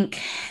think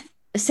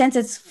since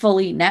it's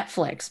fully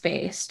Netflix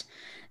based,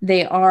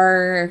 they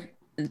are,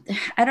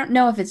 I don't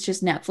know if it's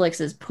just Netflix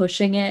is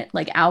pushing it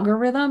like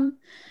algorithm,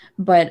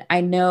 but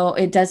I know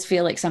it does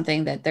feel like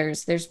something that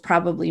there's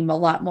probably a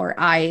lot more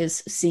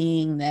eyes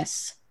seeing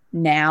this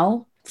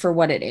now for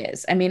what it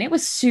is. I mean, it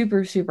was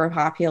super, super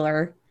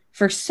popular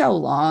for so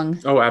long.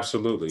 Oh,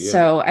 absolutely. Yeah.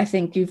 So I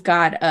think you've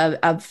got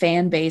a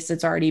fan base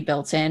that's already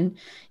built in.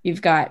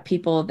 You've got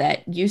people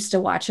that used to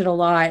watch it a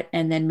lot,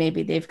 and then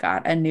maybe they've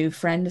got a new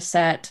friend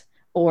set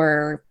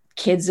or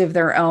kids of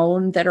their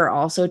own that are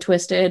also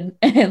twisted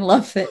and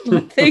love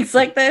it, things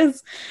like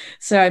this.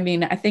 So, I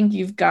mean, I think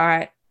you've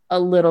got a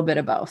little bit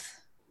of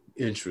both.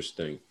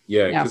 Interesting.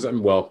 Yeah. Yeah. Because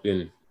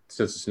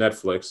since it's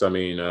Netflix, I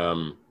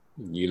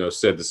mean,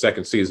 said the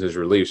second season is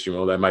released,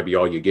 that might be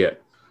all you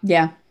get.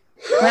 Yeah.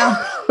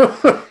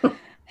 Well,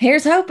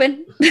 here's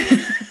hoping.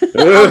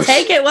 I'll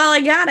take it while I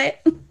got it.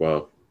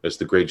 Well, as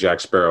the great Jack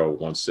Sparrow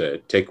once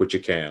said, take what you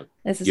can.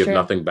 This is Give true.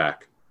 nothing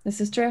back.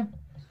 This is true.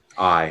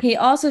 I've He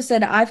also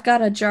said, I've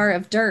got a jar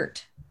of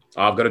dirt.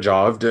 got a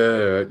jar of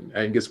dirt,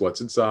 and guess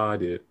what's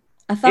inside it?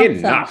 A thump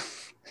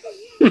Enough.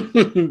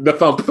 The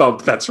thump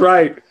thump. That's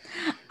right.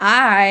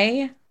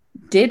 I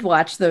did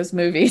watch those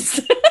movies.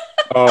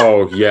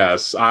 Oh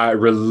yes, I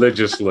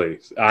religiously.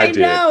 I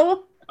did.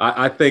 Know.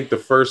 I think the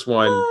first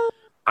one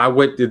I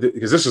went to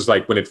because this is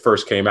like when it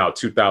first came out,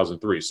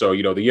 2003. So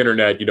the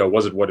internet,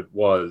 wasn't what it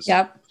was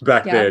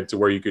back then, to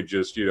where you could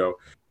just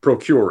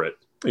procure it.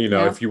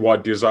 If you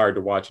desired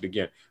to watch it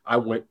again. I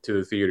went to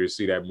the theater to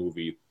see that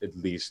movie at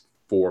least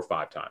 4 or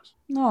 5 times.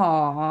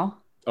 Aw.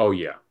 Oh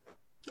yeah.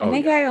 I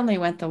think I only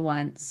went the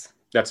once.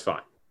 That's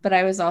fine. But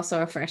I was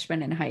also a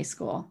freshman in high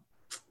school.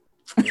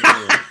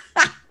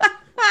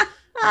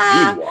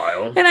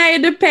 Meanwhile, and I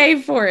had to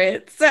pay for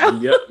it. So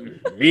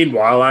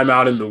Meanwhile, I'm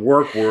out in the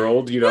work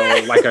world,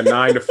 like a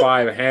 9 to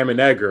 5 ham and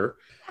egger,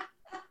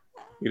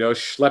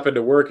 schlepping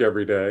to work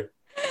every day.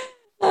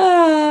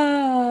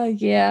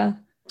 Yeah.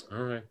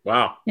 All right.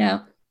 Wow.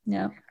 Yeah.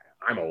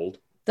 I'm old.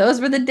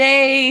 Those were the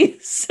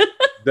days.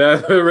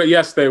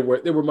 Yes, they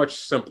were. They were much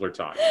simpler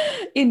times.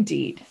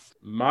 Indeed.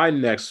 My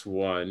next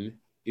one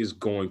is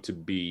going to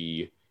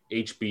be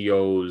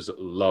HBO's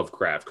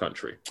Lovecraft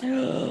Country.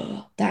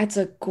 That's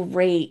a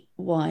great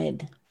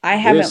one. I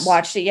haven't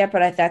watched it yet,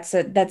 but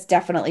that's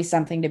definitely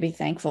something to be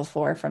thankful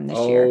for from this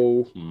year.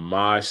 Oh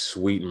my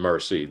sweet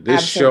mercy!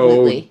 This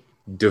show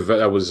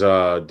was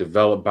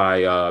developed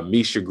by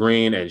Misha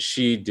Green, and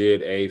she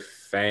did a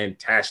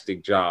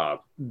fantastic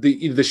job.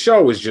 The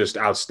show is just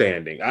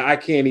outstanding. I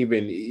can't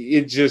even.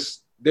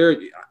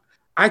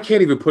 I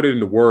can't even put it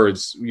into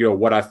words.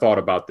 What I thought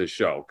about this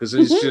show, because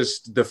it's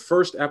just the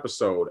first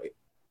episode.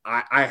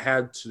 I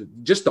had to,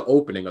 just the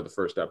opening of the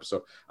first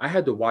episode, I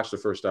had to watch the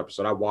first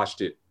episode. I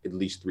watched it at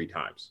least 3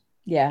 times.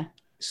 Yeah.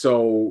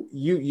 So do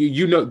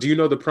you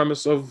know the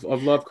premise of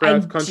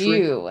Lovecraft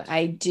Country?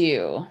 I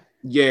do.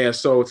 Yeah.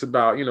 So it's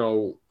about,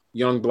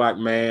 young black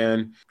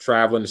man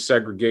traveling to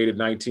segregated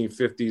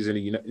 1950s in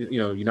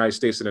the United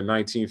States in the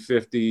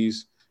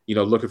 1950s,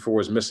 looking for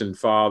his missing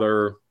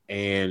father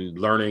and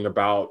learning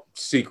about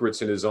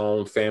secrets in his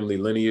own family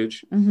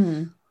lineage.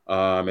 Mm-hmm.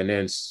 And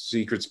then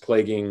secrets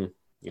plaguing,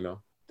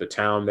 the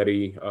town that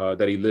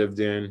he lived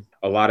in.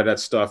 A lot of that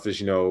stuff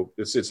is,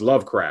 it's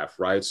Lovecraft,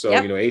 right? So,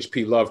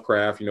 H.P.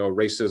 Lovecraft,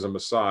 racism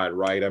aside,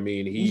 right? I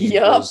mean, he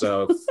was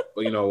a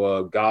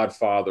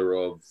godfather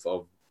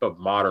of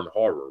modern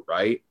horror,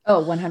 right?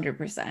 Oh,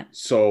 100%.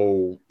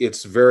 So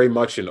it's very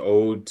much an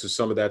ode to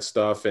some of that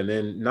stuff. And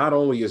then not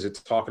only is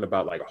it talking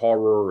about like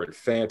horror and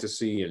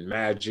fantasy and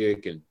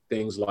magic and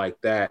things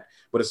like that,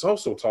 but it's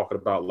also talking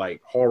about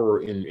like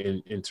horror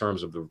in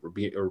terms of the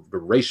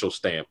racial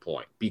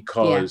standpoint,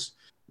 because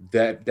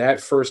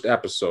that first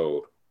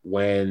episode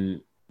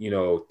when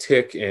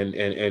Tick and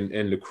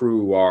the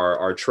crew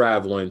are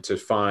traveling to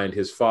find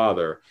his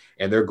father,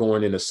 and they're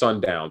going into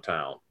sundown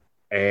town,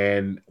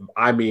 and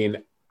I mean,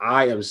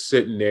 I am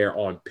sitting there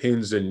on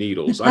pins and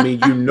needles. I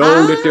mean,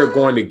 that they're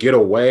going to get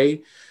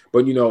away,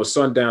 but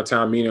sundown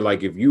town meaning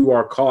like if you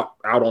are caught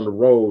out on the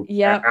road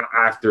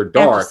after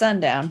dark, after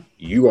sundown,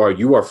 you are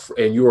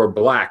and you are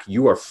black,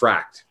 you are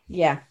fracked.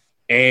 Yeah.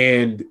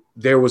 And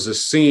there was a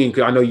scene,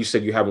 'cause I know you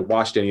said you haven't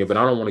watched any of it.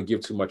 I don't want to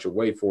give too much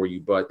away for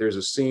you, but there's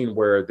a scene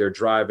where they're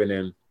driving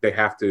and they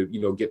have to,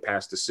 get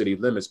past the city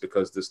limits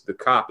because the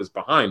cop is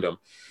behind them.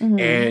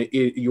 And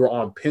you're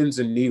on pins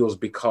and needles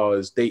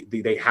because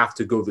they have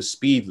to go the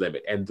speed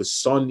limit and the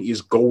sun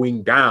is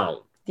going down.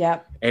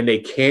 Yep. And they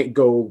can't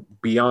go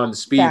beyond the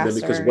speed limit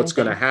because what's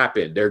going to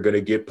happen? They're going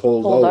to get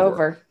pulled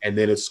over and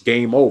then it's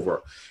game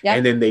over. Yep.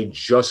 And then they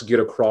just get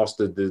across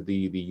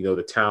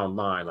the town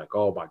line. Like,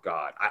 oh my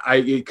God.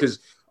 Because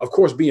of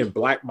course, being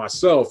Black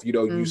myself,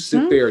 you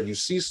sit there and you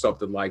see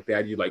something like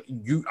that. You're like,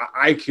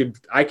 I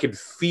could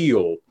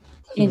feel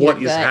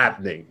what is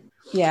happening.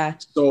 Yeah.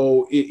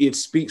 So it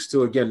speaks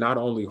to, again, not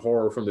only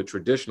horror from the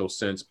traditional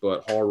sense,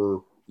 but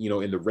horror,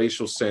 in the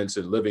racial sense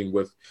and living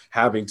with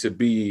having to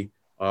be,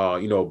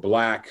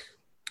 Black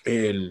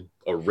in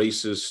a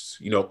racist,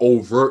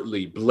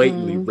 overtly,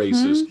 blatantly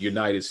racist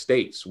United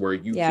States where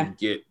you can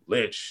get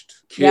lynched,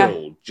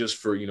 killed just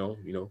for,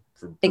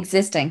 for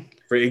existing.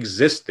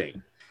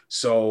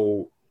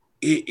 So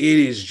it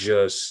is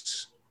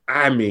just,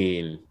 I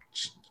mean,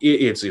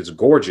 it's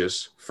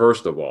gorgeous,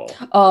 first of all,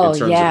 in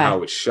terms of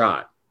how it's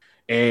shot.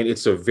 And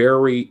it's a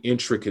very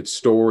intricate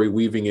story,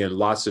 weaving in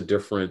lots of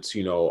different,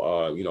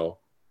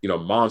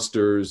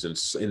 monsters and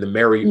in the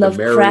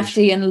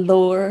Lovecraftian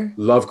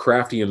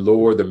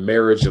lore, the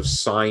marriage of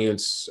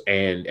science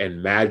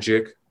and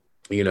magic,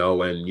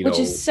 which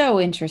is so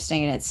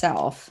interesting in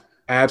itself.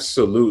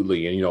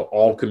 Absolutely. And,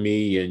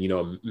 alchemy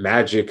and,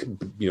 magic,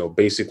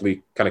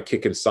 basically kind of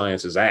kicking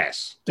science's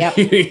ass, Yep.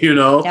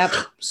 Yep.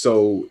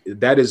 So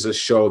that is a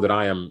show that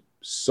I am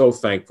so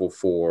thankful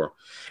for.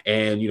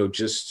 And,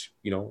 just,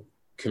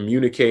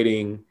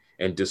 communicating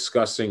and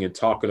discussing and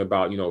talking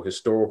about,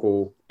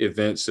 historical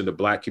events in the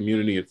Black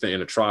community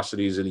and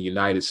atrocities in the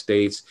United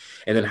States,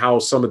 and then how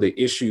some of the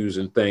issues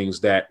and things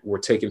that were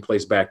taking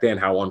place back then,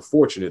 how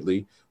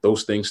unfortunately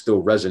those things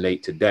still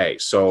resonate today.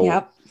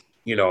 So,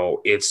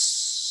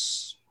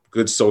 it's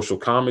good social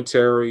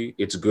commentary.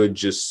 It's good,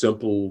 just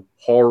simple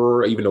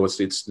horror, even though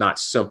it's not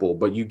simple,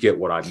 but you get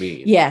what I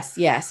mean. Yes.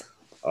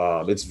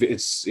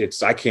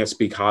 It's I can't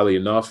speak highly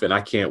enough, and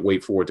I can't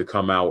wait for it to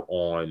come out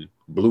on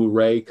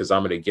Blu-ray because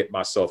I'm going to get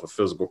myself a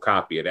physical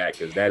copy of that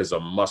because that is a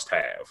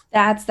must-have.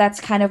 That's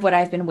kind of what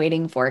I've been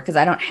waiting for because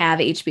I don't have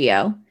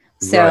HBO.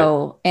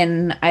 So,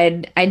 right.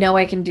 And I know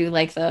I can do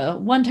like the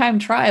one-time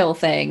trial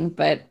thing,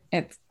 but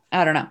I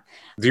don't know.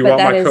 Do you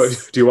want my code?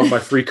 Do you want my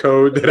free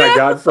code that I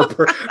got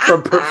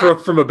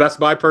from a Best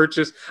Buy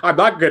purchase? I'm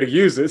not going to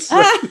use it. So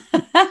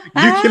you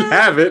can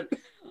have it.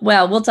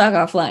 Well, we'll talk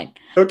offline.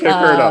 Okay,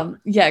 fair enough.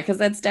 Yeah, because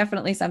that's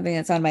definitely something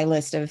that's on my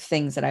list of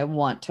things that I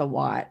want to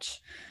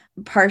watch,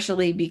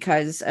 partially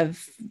because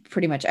of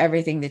pretty much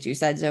everything that you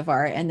said so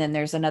far. And then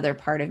there's another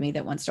part of me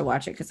that wants to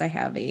watch it because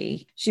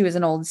she was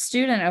an old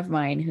student of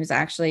mine who's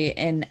actually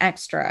an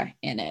extra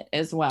in it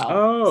as well.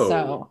 Oh.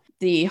 So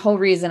the whole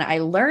reason I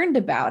learned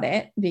about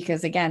it,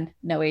 because again,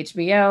 no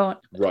HBO,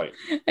 right?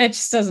 It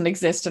just doesn't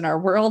exist in our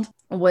world,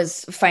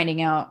 was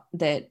finding out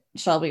that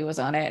Shelby was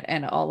on it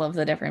and all of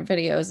the different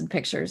videos and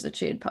pictures that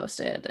she had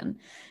posted and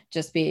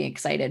just being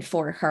excited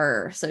for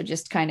her. So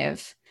just kind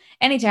of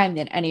anytime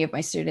that any of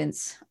my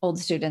old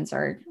students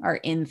are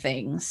in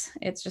things,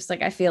 it's just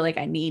like, I feel like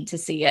I need to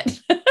see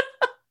it.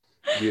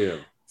 Yeah.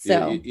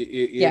 So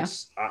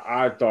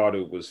I thought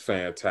it was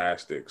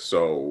fantastic.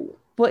 So,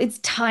 well, it's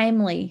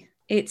timely.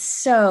 It's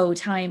so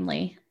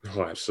timely.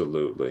 Oh,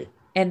 absolutely.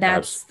 And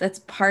that's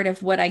part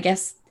of what I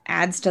guess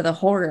adds to the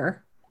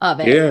horror of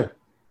it. Yeah.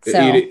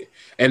 So,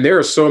 and there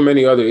are so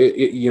many other,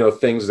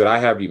 things that I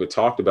haven't even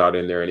talked about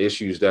in there and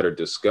issues that are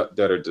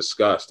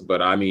discussed.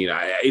 But I mean,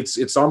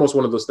 it's almost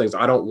one of those things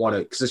I don't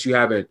want to, since you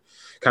haven't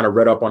kind of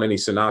read up on any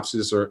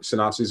synopses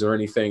or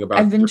anything about.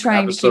 I've been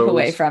trying to keep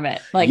away from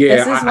it. Like,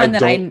 this is one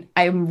that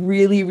I'm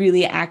really,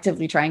 really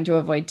actively trying to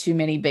avoid too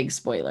many big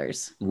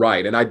spoilers.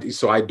 Right. And I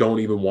don't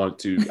even want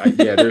to.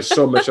 There's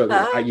so much other.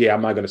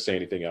 I'm not going to say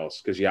anything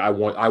else because I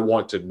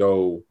want to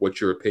know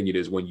what your opinion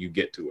is when you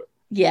get to it.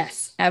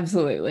 Yes,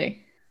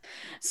 absolutely.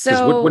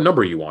 So what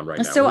number are you on right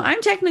now? So I'm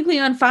technically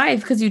on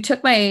 5 because you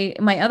took my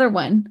other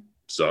one.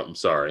 So I'm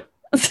sorry.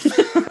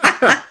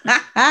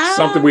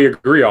 Something we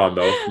agree on,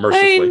 though,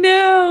 mercifully. I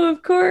know,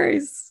 of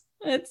course.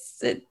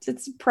 It's a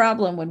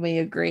problem when we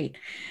agree.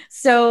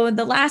 So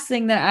the last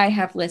thing that I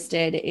have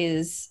listed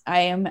is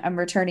I'm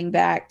returning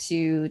back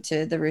to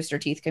the Rooster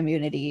Teeth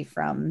community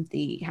from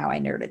the How I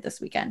Nerded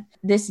this weekend.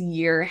 This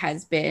year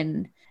has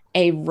been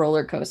a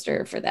roller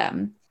coaster for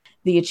them.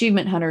 The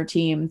Achievement Hunter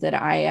team that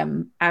I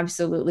am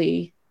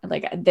absolutely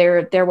like,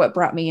 they're what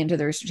brought me into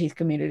the Rooster Teeth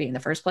community in the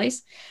first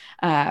place,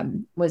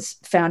 was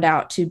found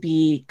out to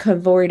be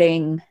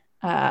cavorting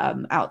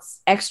out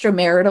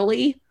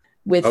extramaritally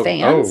with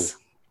fans,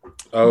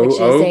 which is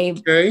a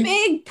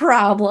big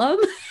problem.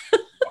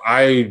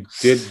 I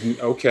didn't.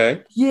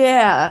 Okay.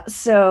 Yeah.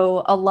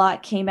 So a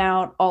lot came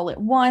out all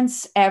at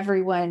once.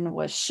 Everyone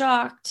was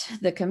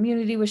shocked. The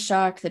community was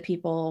shocked. The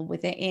people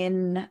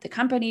within the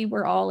company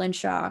were all in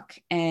shock.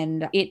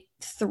 And it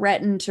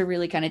threatened to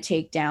really kind of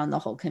take down the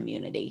whole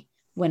community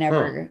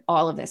whenever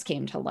all of this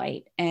came to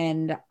light.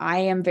 And I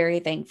am very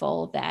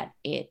thankful that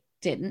it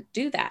didn't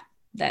do that,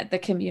 that the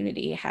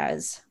community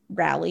has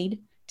rallied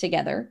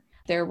together.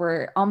 There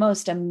were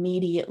almost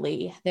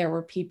immediately, there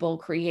were people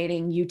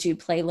creating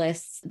YouTube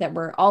playlists that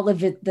were all of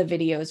the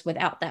videos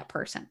without that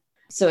person.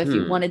 So if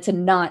you wanted to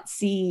not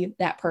see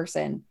that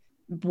person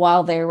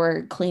while they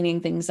were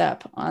cleaning things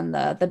up on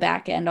the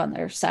back end on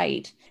their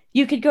site,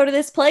 you could go to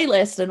this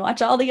playlist and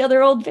watch all the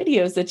other old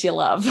videos that you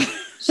love.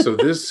 So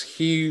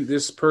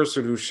this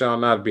person who shall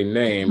not be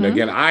named,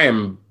 again, I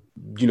am,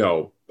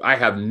 I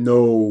have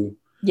no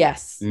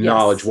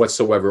knowledge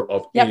whatsoever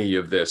of any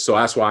of this. So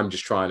that's why I'm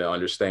just trying to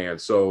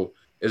understand. So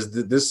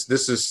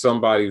this is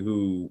somebody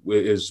who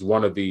is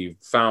one of the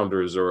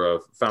founders or a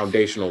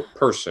foundational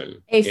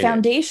person? A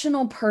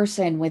foundational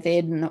person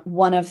within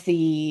one of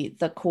the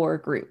core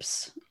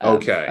groups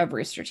of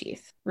Rooster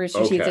Teeth.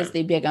 Rooster Teeth is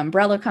the big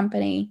umbrella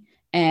company,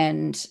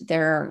 and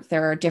there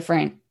are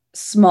different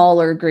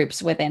smaller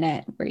groups within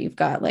it where you've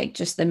got like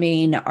just the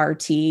main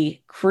RT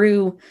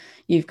crew.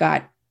 You've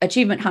got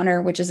Achievement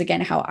Hunter, which is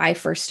again how I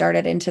first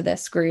started into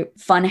this group.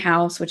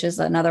 Funhouse, which is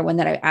another one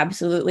that I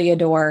absolutely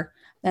adore.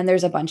 Then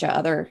there's a bunch of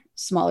other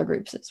smaller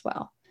groups as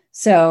well.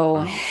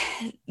 So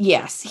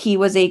yes, he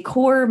was a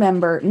core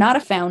member, not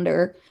a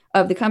founder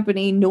of the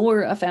company,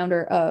 nor a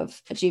founder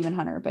of Achievement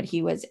Hunter, but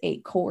he was a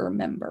core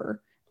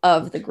member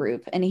of the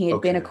group. And he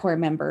had been a core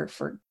member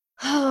for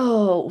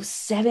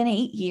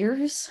 7-8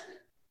 years,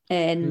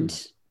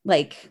 and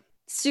like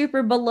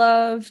super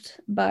beloved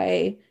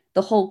by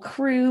the whole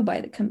crew,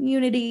 by the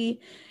community.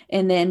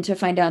 And then to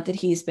find out that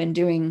he's been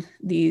doing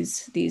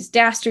these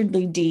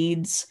dastardly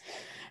deeds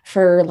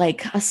for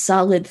like a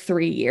solid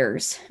 3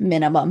 years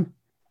minimum.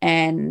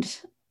 And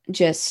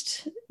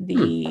just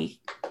the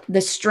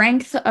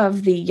strength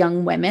of the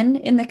young women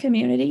in the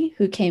community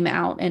who came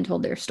out and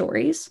told their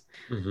stories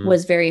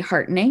was very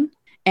heartening.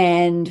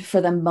 And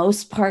for the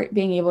most part,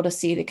 being able to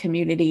see the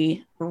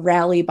community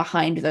rally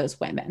behind those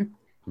women.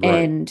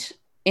 And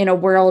in a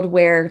world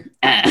where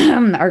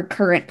our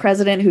current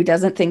president, who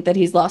doesn't think that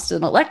he's lost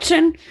an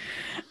election,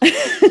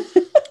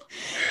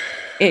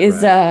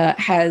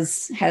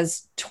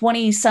 has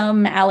 20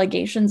 some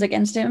allegations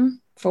against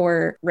him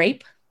for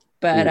rape,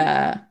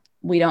 but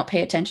we don't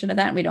pay attention to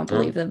that, and we don't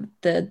believe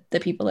the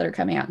people that are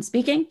coming out and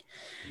speaking.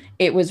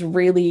 It was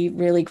really,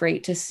 really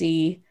great to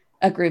see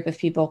a group of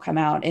people come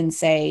out and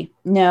say,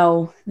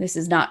 no, this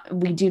is not,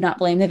 we do not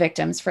blame the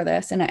victims for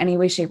this in any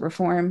way, shape, or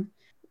form.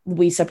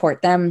 We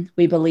support them,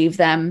 we believe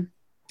them.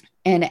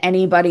 And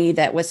anybody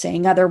that was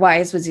saying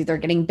otherwise was either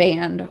getting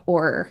banned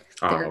or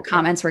their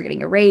comments were getting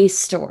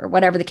erased or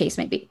whatever the case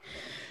may be.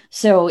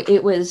 So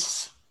it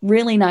was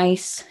really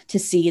nice to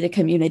see the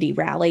community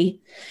rally.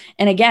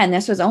 And again,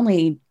 this was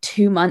only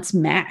 2 months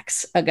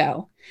max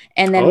ago.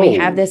 And then we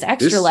have this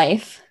Extra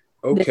Life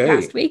this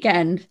past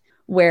weekend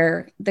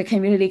where the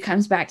community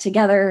comes back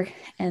together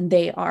and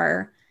they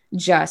are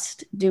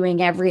just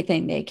doing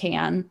everything they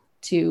can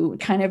to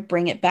kind of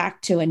bring it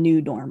back to a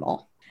new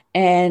normal.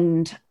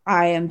 And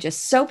I am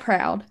just so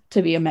proud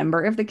to be a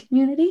member of the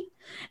community.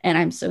 And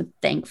I'm so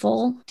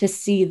thankful to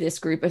see this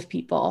group of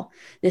people,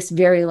 this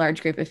very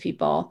large group of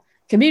people,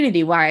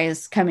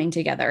 community-wise coming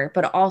together,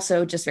 but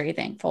also just very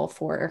thankful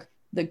for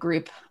the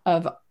group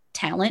of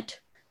talent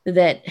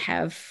that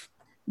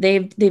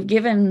they've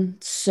given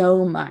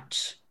so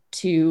much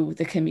to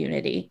the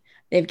community.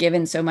 They've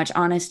given so much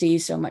honesty,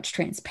 so much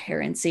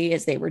transparency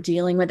as they were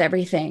dealing with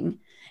everything.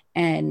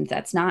 And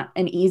that's not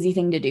an easy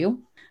thing to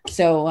do.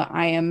 So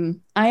that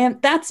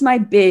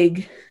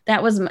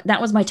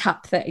was my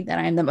top thing that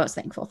I am the most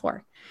thankful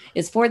for,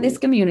 is for this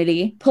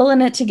community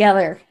pulling it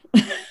together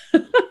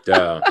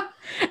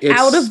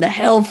out of the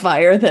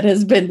hellfire that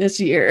has been this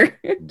year.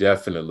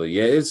 Definitely.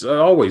 Yeah, it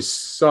always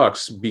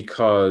sucks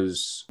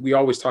because we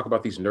always talk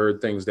about these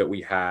nerd things that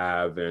we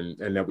have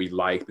and that we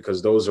like,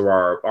 because those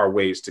are our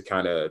ways to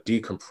kind of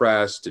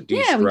decompress, to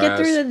de-stress. Yeah, we get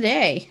through the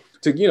day.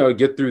 To,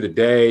 get through the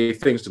day,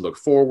 things to look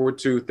forward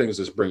to, things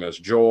that bring us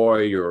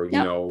joy or,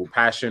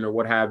 passion or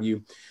what have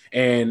you.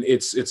 And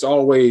it's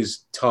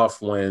always tough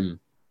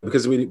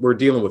because we're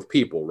dealing with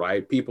people,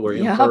 right? People are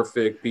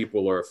imperfect.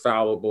 People are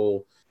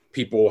fallible.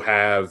 People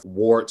have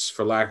warts,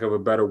 for lack of a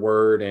better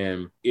word.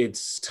 And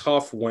it's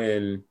tough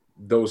when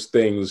those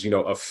things,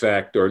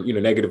 affect or,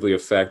 negatively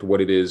affect what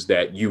it is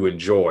that you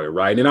enjoy.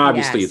 Right. And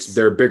obviously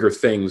there are bigger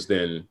things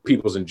than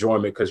people's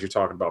enjoyment, because you're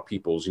talking about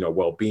people's,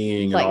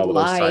 well-being and all of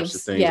those types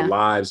of things,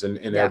 lives and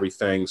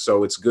everything.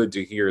 So it's good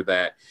to hear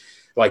that,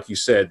 like you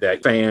said,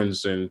 that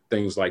fans and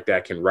things like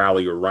that can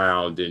rally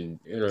around. And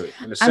in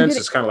a sense,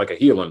 it's kind of like a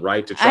healing,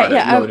 right? To try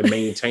to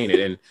maintain it.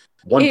 And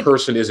one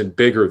person isn't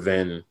bigger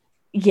than,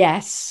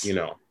 Yes.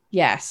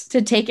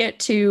 To take it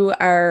to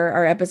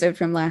our episode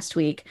from last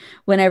week,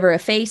 whenever a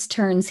face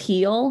turns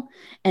heel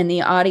and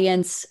the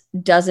audience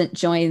doesn't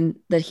join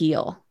the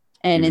heel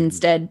and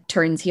instead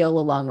turns heel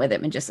along with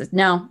it and just says,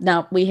 no,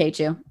 we hate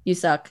you. You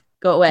suck.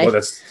 Go away. Well,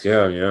 that's,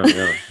 yeah.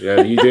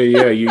 You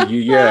did.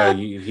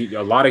 You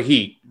a lot of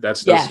heat.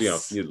 That's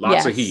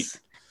lots of heat.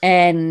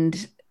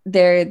 And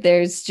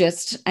there's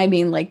just, I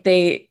mean, like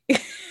they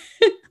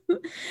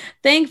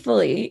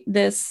thankfully,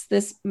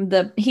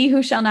 the he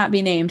who shall not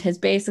be named has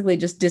basically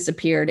just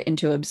disappeared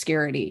into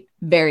obscurity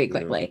very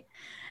quickly.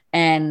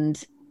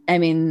 And I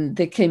mean,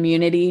 the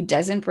community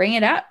doesn't bring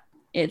it up.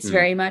 It's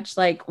very much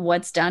like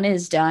what's done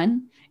is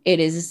done.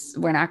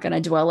 We're not going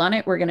to dwell on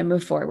it. We're going to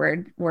move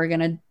forward. We're going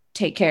to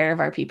take care of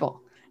our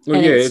people. Well,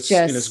 and yeah,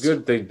 it's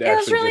good. They it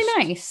was really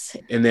nice.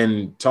 And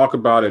then talk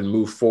about it and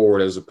move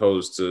forward as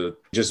opposed to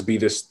just be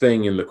this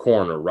thing in the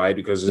corner, right?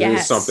 Because it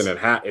is something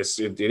that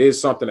it is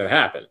something that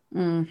happened.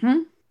 Mm-hmm.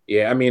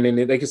 Yeah, I mean, and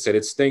like I said,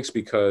 it stinks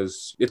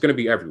because it's going to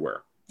be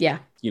everywhere. Yeah.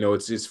 You know,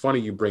 it's funny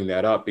you bring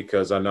that up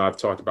because I know I've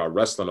talked about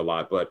wrestling a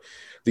lot, but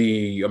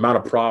the amount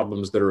of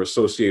problems that are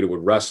associated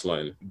with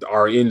wrestling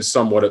are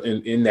somewhat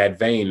in that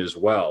vein as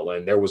well.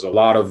 And there was a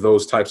lot of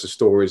those types of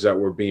stories that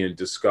were being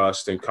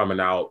discussed and coming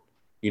out,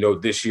 you know,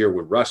 this year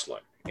with wrestling.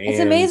 It's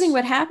amazing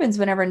what happens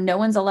whenever no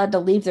one's allowed to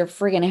leave their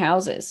friggin'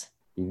 houses.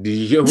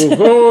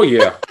 Oh,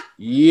 yeah.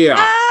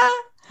 Yeah.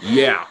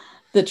 Yeah.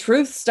 The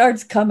truth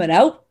starts coming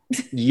out.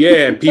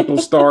 Yeah, and people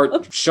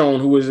start showing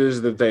who it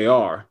is that they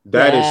are.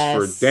 That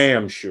is for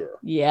damn sure.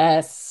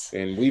 Yes.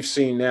 And we've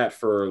seen that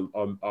for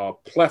a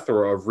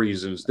plethora of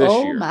reasons this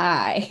year. Oh,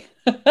 my.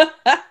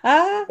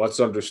 What's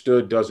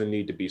understood doesn't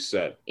need to be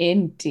said.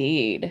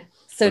 Indeed.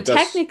 So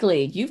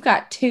technically, you've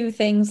got 2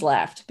 things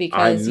left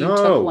because you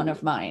took one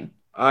of mine.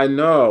 I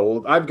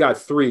know. I've got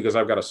 3 because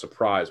I've got a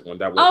surprise one.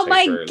 That won't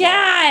take very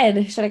God.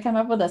 long. Should I come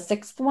up with a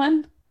 6th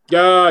one?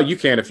 Yeah, you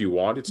can if you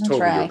want. It's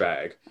totally your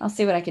bag. I'll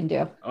see what I can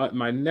do.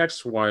 My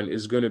next one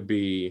is going to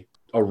be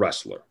a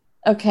wrestler.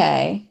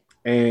 Okay.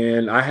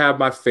 And I have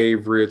my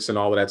favorites and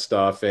all of that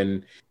stuff.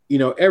 And, you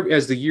know,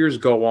 as the years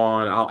go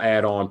on, I'll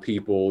add on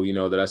people, you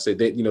know, that I say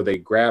that, you know, they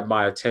grab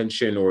my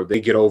attention or they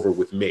get over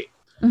with me.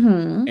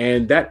 Mm-hmm.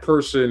 And that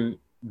person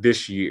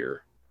this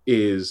year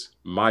is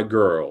my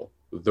girl,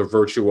 the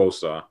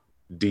virtuosa,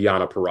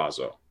 Deonna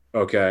Purrazzo.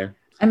 Okay.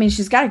 I mean,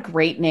 she's got a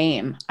great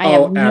name. I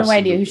have no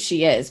idea who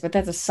she is, but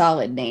that's a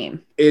solid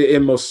name.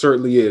 It most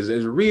certainly is.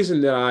 And the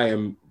reason that I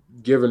am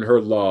giving her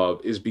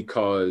love is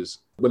because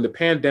when the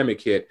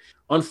pandemic hit,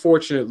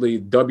 unfortunately,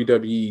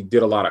 WWE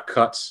did a lot of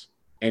cuts.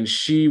 And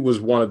she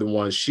was one of the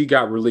ones. She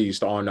got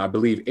released on, I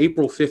believe,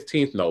 April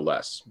 15th, no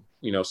less.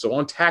 You know, so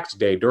on tax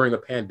day during a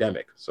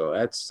pandemic. So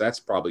that's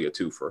probably a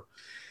twofer.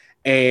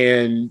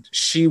 And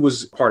she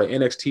was part of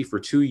NXT for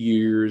 2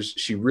 years.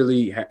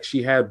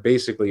 She had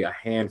basically a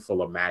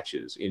handful of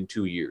matches in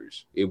 2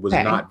 years. It was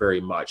not very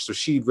much. So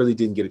she really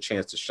didn't get a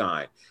chance to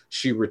shine.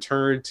 She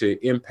returned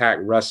to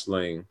Impact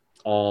Wrestling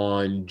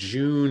on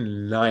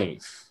June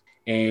 9th.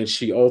 And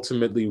she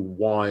ultimately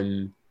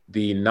won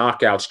the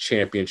Knockouts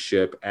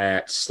Championship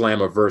at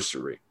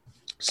Slammiversary.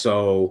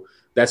 So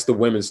that's the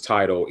women's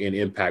title in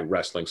Impact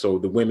Wrestling. So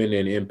the women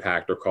in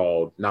Impact are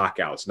called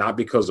Knockouts, not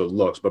because of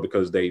looks, but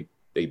because they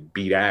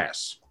beat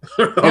ass.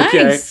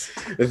 Okay. Nice.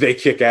 They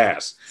kick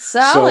ass.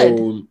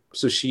 Solid.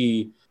 So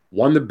she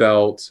won the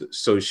belt.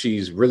 So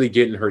she's really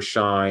getting her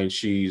shine.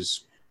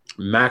 She's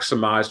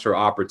maximized her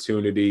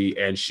opportunity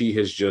and she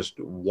has just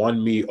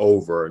won me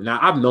over. Now,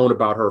 I've known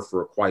about her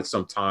for quite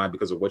some time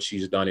because of what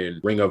she's done in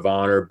Ring of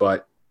Honor,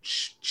 but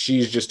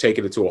she's just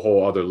taken it to a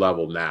whole other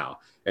level now.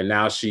 And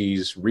now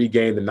she's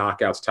regained the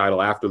Knockouts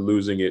title after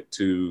losing it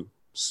to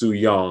Su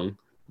Yung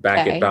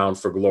back at Bound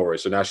for Glory.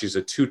 So now she's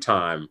a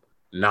 2-time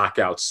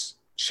Knockouts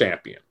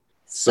champion.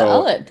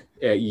 Solid.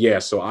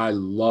 So I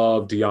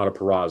love Deonna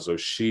Purrazzo.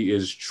 She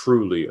is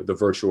truly the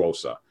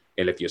virtuosa.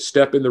 And if you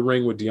step in the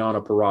ring with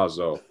Deonna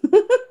Purrazzo,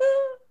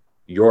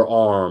 your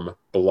arm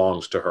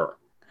belongs to her.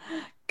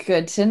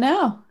 Good to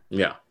know.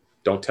 Yeah.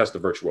 Don't test the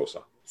virtuosa.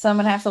 So I'm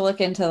going to have to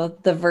look into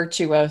the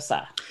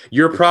virtuosa.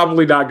 You're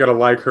probably not going to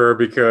like her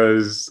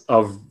because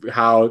of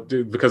how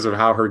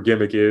her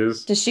gimmick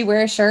is. Does she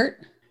wear a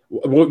shirt?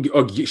 Well,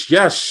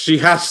 yes, she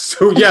has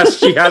to. Yes,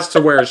 she has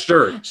to wear a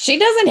shirt. She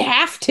doesn't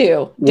have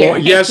to. Well,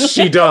 yes,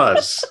 she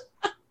does.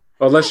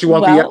 Unless you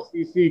want the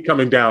FCC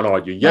coming down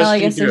on you. Yes, I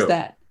guess there's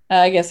that.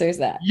 I guess there's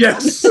that.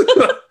 Yes.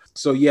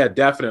 So yeah,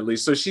 definitely.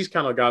 So she's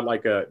kind of got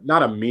like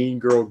not a mean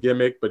girl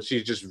gimmick, but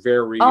she's just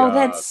very. Oh,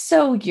 that's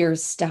so your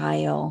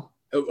style.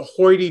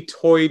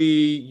 Hoity-toity,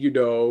 you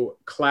know,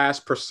 class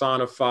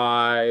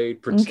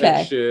personified,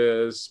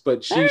 pretentious,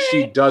 but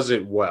she does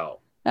it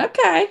well.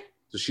 Okay.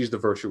 So she's the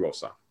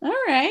virtuosa. All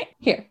right.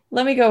 Here,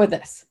 let me go with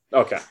this.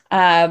 Okay.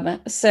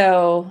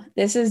 So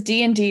this is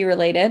D&D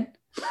related.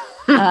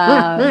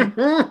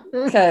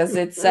 Because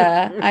it's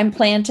I'm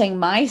planting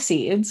my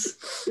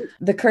seeds.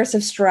 The Curse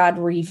of Strahd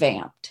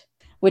revamped,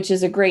 which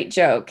is a great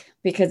joke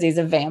because he's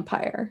a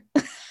vampire.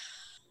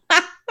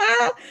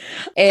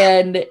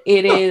 And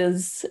it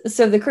is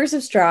so the Curse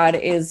of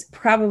Strahd is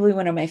probably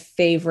one of my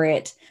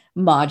favorite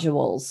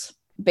modules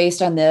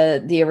based on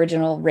the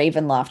original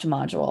Ravenloft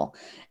module.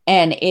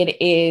 And it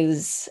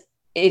is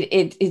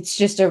it's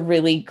just a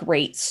really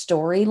great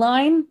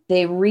storyline.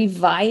 They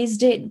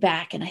revised it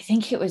back, and I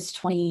think it was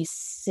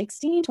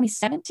 2016,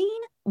 2017,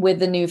 with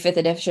the new 5th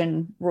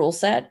edition rule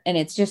set, and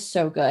it's just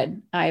so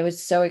good. I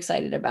was so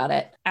excited about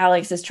it.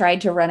 Alex has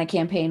tried to run a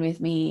campaign with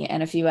me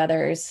and a few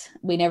others.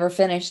 We never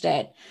finished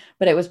it,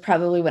 but it was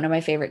probably one of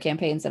my favorite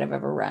campaigns that I've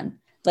ever run.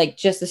 Like,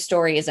 just the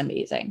story is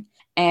amazing.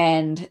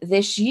 And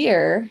this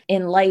year,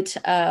 in light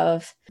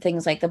of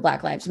things like the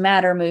Black Lives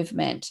Matter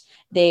movement,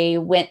 they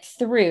went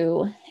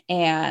through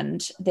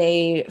and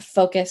they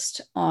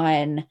focused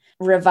on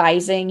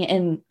revising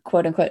and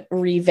quote unquote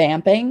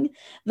revamping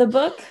the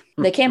book.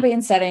 The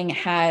campaign setting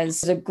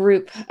has a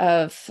group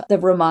of the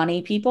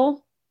Romani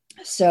people.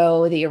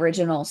 So the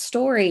original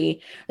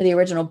story or the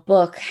original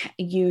book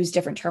used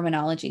different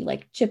terminology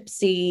like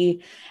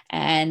gypsy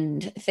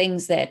and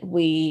things that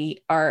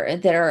are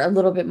a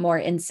little bit more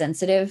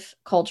insensitive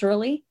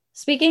culturally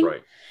speaking.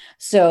 Right.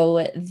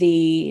 So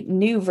the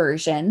new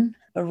version,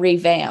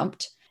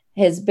 revamped,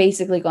 has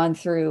basically gone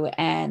through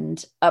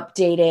and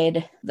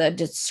updated the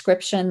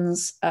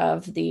descriptions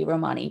of the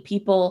Romani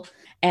people,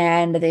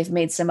 and they've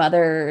made some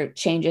other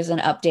changes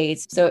and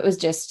updates. So it was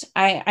just,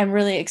 I'm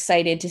really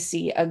excited to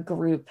see a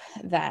group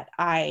that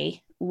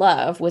I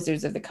love,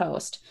 Wizards of the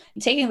Coast,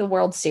 taking the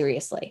world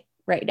seriously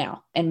right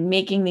now and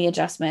making the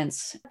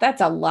adjustments. That's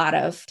a lot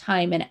of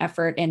time and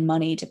effort and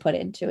money to put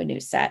into a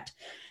new set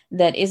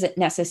that isn't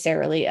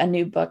necessarily a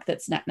new book,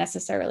 that's not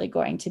necessarily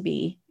going to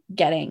be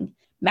getting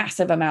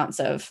massive amounts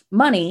of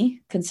money,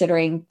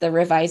 considering the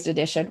revised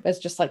edition was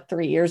just like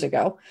 3 years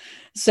ago.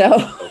 So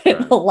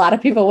a lot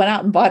of people went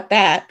out and bought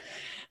that.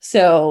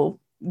 So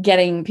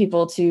getting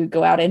people to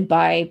go out and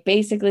buy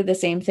basically the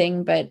same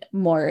thing, but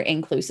more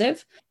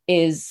inclusive,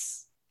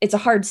 it's a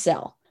hard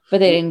sell, but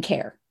they didn't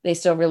care. They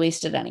still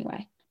released it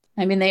anyway.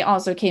 I mean, they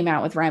also came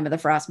out with Rime of the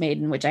Frost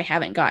Maiden, which I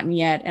haven't gotten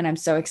yet, and I'm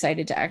so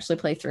excited to actually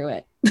play through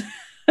it.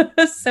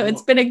 So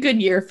it's been a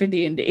good year for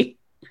D&D.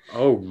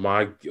 Oh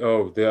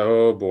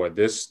boy,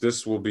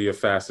 this will be a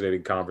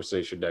fascinating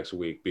conversation next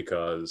week,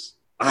 because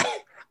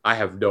I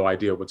have no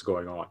idea what's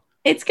going on.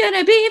 It's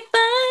gonna be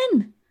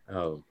fun.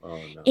 Oh no.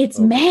 It's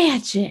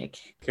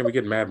magic. Can we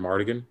get Mad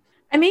Mardigan?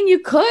 I mean,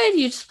 you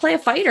just play a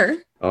fighter.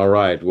 All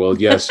right. Well,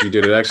 yes, you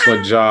did an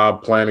excellent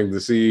job planting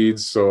the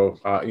seeds. So,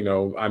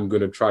 I'm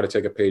going to try to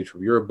take a page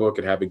from your book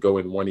and have it go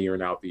in one ear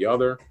and out the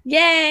other.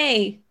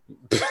 Yay.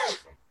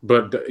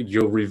 But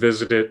you'll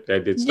revisit it,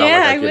 and it's not like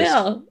I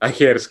will. I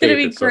can't escape it.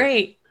 It's gonna be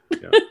great.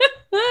 Yeah.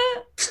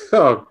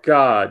 Oh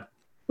God.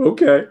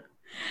 Okay.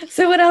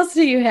 So what else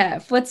do you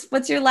have?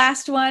 What's your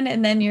last one,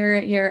 and then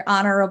your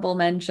honorable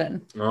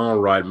mention? All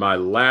right, my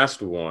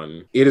last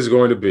one. It is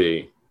going to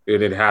be,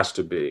 and it has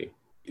to be,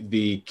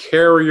 the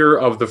carrier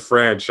of the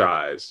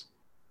franchise,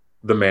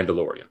 The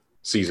Mandalorian,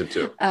 season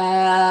 2.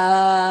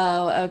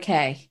 Oh,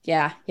 okay.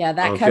 Yeah.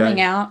 That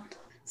coming out.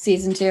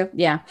 Season 2,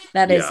 yeah,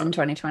 that is in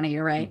 2020.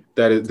 You're right.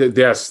 That is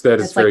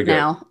very good.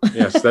 Now.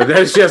 Yes,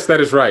 that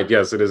is right.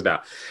 Yes, it is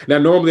now. Now,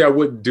 normally I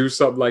wouldn't do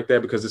something like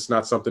that because it's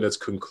not something that's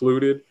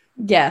concluded.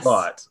 Yes,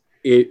 but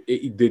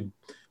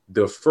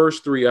the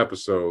first 3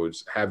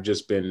 episodes have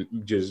just been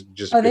they've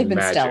been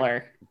magic.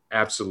 Stellar.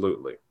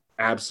 Absolutely.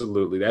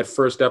 That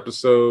first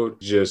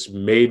episode just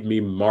made me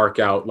mark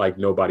out like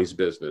nobody's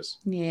business.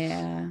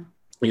 Yeah.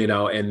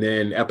 And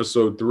then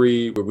episode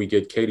 3, where we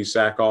get Katie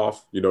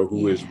Sackhoff,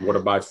 who is one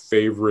of my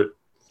favorite,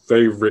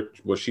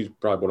 well, she's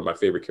probably one of my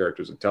favorite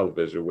characters in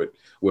television with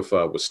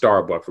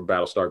Starbuck from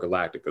Battlestar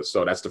Galactica.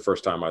 So that's the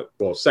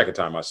second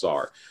time I saw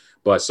her.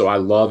 But so I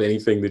love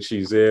anything that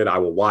she's in. I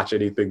will watch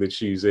anything that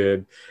she's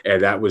in.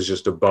 And that was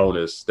just a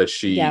bonus that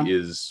she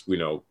is,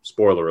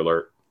 spoiler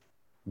alert,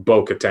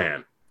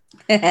 Bo-Katan.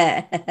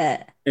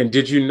 And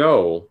did you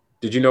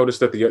notice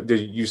that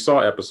you saw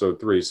episode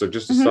 3? So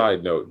just a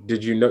side note,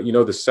 did you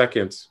know the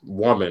second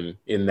woman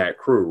in that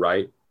crew,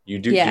 right? You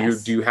do.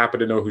 Yes. Do you happen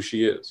to know who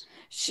she is?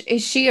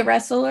 Is she a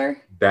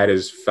wrestler? That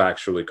is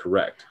factually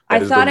correct. I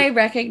thought I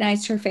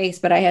recognized her face,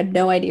 but I had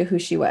no idea who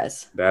she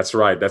was. That's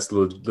right. That's the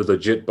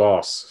legit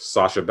boss,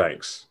 Sasha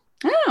Banks.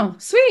 Oh,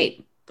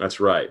 sweet. That's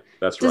right.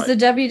 Does the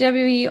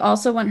WWE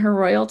also want her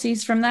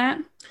royalties from that?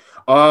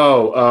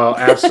 Oh,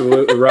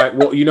 absolutely right.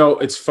 Well,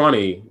 it's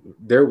funny.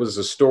 There was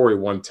a story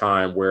one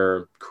time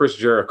where Chris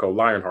Jericho,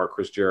 Lionheart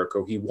Chris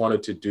Jericho, he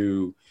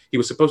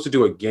was supposed to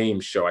do a game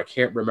show. I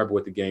can't remember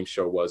what the game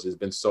show was. It's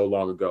been so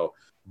long ago.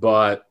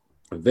 But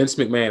Vince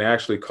McMahon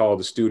actually called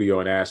the studio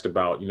and asked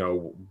about,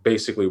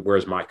 basically,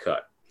 where's my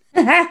cut?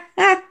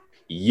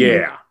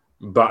 Yeah.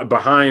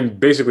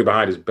 Behind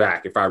his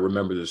back, if I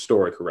remember the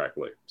story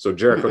correctly. So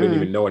Jericho didn't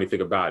even know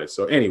anything about it.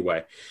 So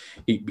anyway,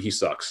 he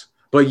sucks.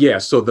 But yeah,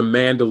 so The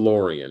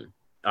Mandalorian,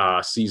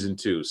 season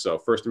 2. So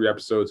first 3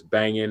 episodes,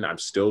 banging. I'm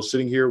still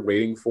sitting here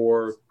waiting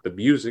for the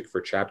music for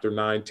chapter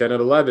 9, 10,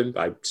 and 11.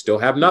 I still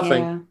have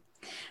nothing. Yeah.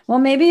 Well,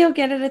 maybe you'll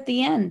get it at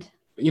the end.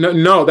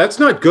 No, that's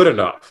not good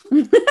enough.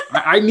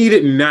 I need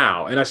it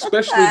now. And I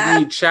especially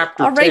need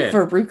chapter 10. All right,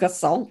 Veruca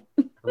Salt.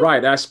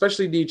 Right. I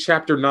especially need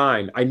chapter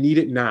 9. I need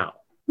it now.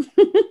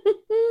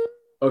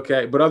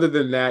 Okay, but other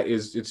than that,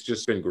 it's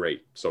just been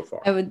great so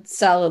far. I would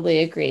solidly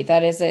agree.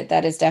 That is it.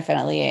 That is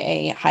definitely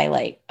a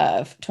highlight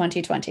of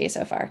 2020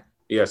 so far.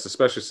 Yes,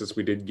 especially since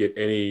we didn't get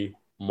any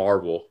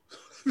Marvel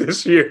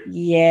this year.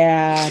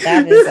 Yeah,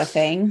 that is a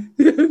thing.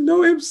 No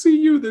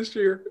MCU this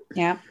year.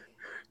 Yeah.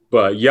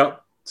 But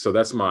yep, so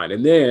that's mine.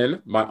 And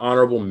then my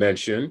honorable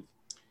mention.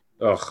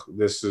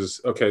 This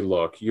is okay.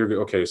 Look,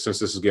 you're okay. Since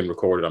this is getting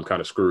recorded, I'm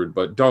kind of screwed.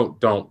 But don't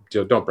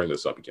bring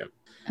this up again.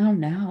 Oh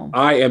no.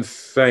 I am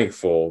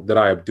thankful that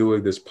I am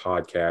doing this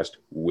podcast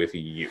with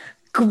you.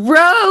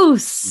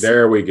 Gross.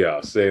 There we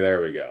go. See,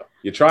 there we go.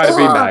 You try to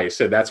be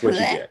nice, and that's what you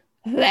get.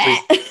 See,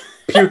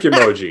 puke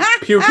emoji.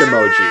 Puke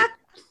emoji.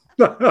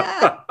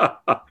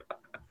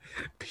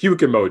 Puke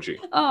emoji.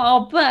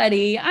 Oh,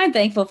 buddy. I'm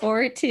thankful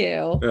for it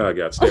too. Oh,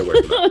 God. Stay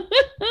away from that.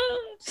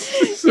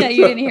 Yeah,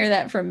 you didn't hear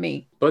that from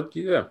me. But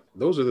yeah,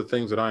 those are the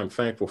things that I am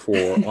thankful for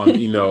on,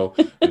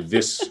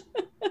 this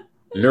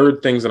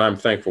nerd things that I'm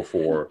thankful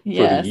for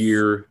the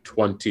year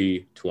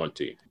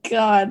 2020.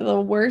 God, the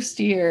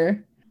worst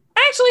year.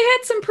 I actually had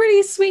some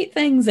pretty sweet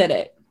things in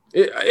it.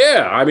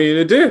 Yeah, I mean,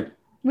 it did.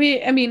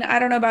 I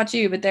don't know about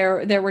you, but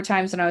there were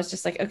times when I was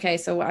just like, okay,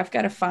 so I've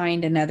got to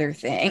find another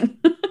thing.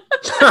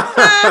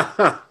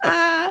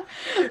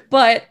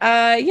 But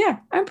yeah,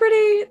 I'm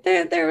pretty,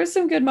 there were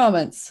some good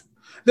moments.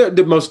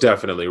 Most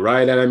definitely,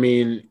 right? And I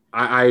mean,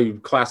 I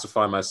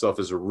classify myself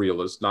as a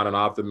realist, not an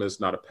optimist,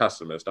 not a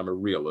pessimist. I'm a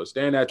realist.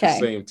 And at the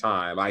same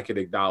time, I can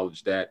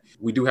acknowledge that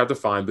we do have to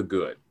find the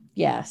good.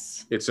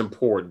 Yes. It's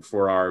important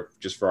for our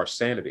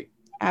sanity.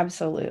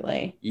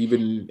 Absolutely.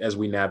 Even as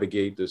we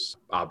navigate this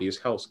obvious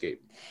hellscape.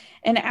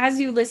 And as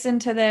you listen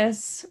to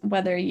this,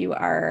 whether you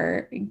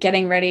are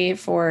getting ready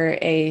for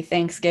a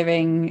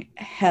Thanksgiving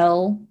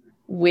hell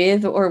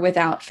with or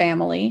without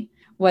family,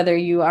 whether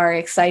you are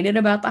excited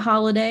about the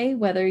holiday,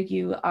 whether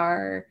you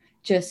are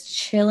just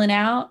chilling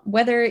out,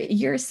 whether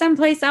you're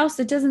someplace else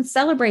that doesn't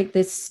celebrate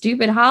this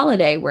stupid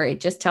holiday where it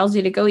just tells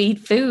you to go eat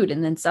food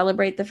and then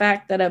celebrate the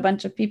fact that a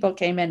bunch of people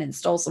came in and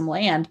stole some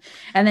land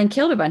and then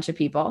killed a bunch of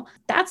people,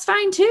 that's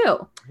fine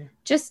too. Yeah.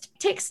 Just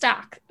take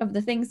stock of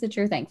the things that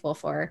you're thankful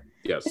for.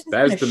 Yes,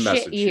 that is the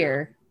message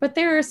here. But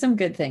there are some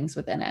good things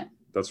within it.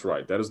 That's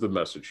right. That is the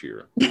message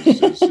here.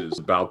 This is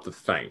about the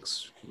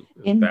thanks.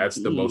 Indeed. That's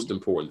the most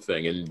important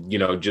thing. And,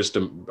 just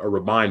a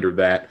reminder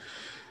that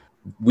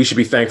we should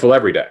be thankful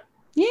every day.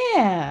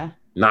 Yeah.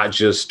 Not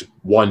just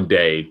one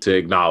day to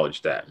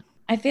acknowledge that.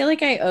 I feel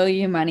like I owe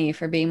you money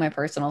for being my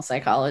personal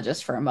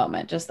psychologist for a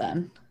moment just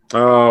then.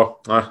 Oh,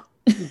 not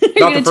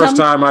the first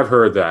time I've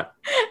heard that.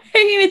 Are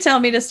you going to tell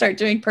me to start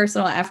doing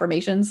personal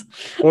affirmations?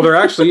 Well, there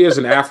actually is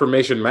an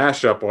affirmation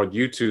mashup on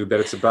YouTube that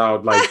it's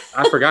about,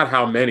 I forgot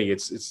how many.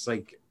 It's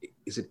like,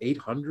 is it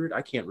 800?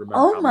 I can't remember.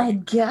 Oh my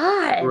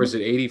God. Or is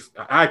it 80?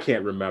 I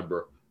can't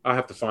remember. I'll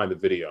have to find the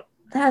video.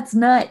 That's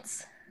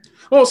nuts.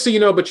 Well, see,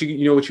 but what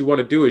you want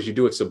to do is you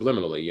do it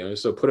subliminally,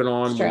 so put it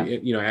on,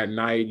 at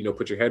night,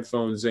 put your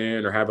headphones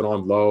in or have it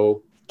on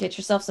low. Get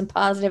yourself some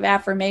positive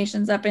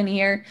affirmations up in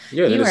here.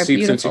 Yeah, you are a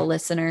beautiful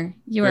listener.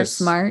 You are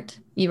smart.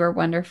 You are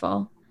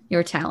wonderful.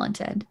 You're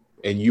talented.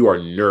 And you are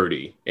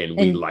nerdy, and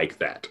we like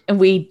that. And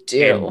we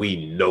do. And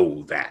we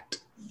know that.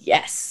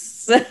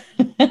 Yes.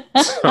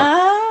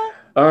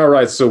 All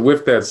right, so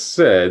with that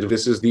said,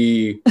 this is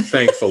the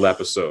thankful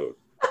episode.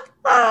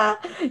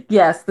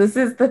 Yes, this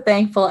is the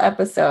thankful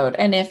episode.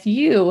 And if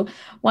you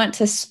want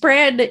to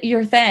spread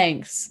your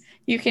thanks,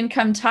 you can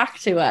come talk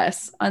to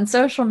us on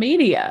social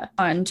media,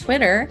 on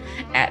Twitter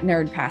at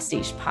Nerd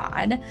Pastiche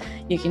Pod.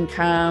 You can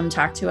come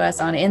talk to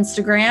us on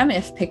Instagram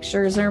if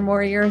pictures are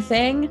more your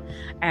thing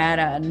at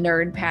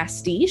Nerd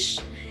Pastiche.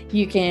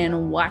 You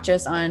can watch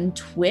us on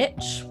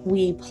Twitch.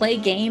 We play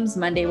games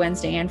Monday,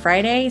 Wednesday, and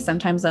Friday,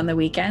 sometimes on the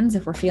weekends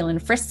if we're feeling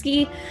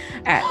frisky,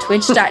 at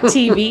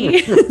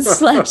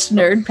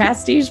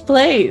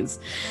twitch.tv/nerdpasticheplays.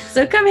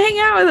 So come hang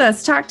out with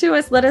us, talk to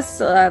us, let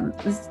us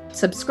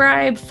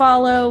subscribe,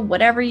 follow,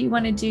 whatever you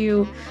want to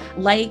do,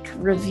 like,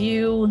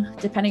 review,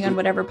 depending on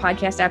whatever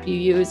podcast app you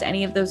use,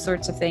 any of those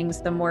sorts of things.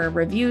 The more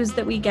reviews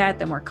that we get,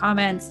 the more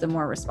comments, the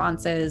more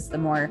responses, the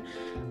more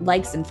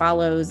likes and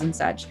follows and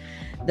such,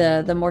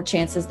 the more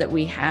chances that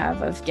we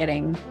have of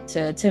getting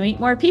to meet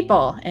more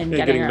people and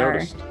getting our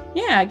noticed.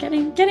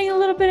 Getting a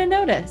little bit of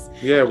notice.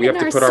 Yeah, we have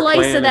to put our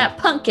slice of that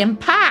pumpkin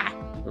pie.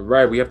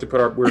 Right, we're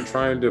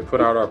trying to put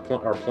out our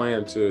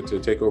plan to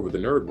take over the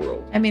nerd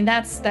world. I mean,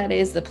 that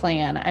is the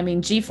plan. I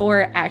mean,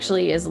 G4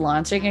 actually is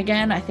launching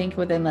again, I think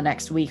within the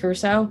next week or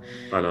so.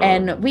 I know.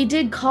 And we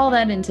did call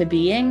that into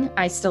being.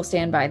 I still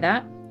stand by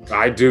that.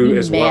 I do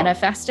as well.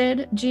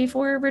 Manifested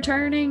G4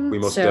 returning. We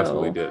most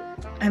definitely did.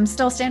 I'm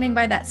still standing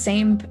by that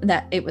same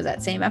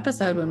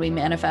episode when we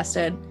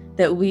manifested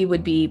that we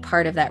would be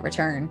part of that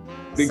return.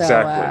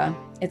 Exactly. So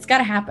it's got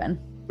to happen.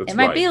 It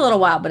might be a little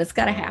while, but it's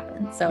got to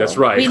happen. So that's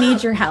right. We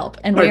need your help,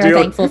 and we are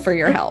thankful for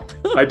your help.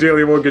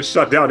 Ideally, we'll get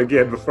shut down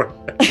again before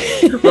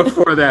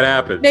that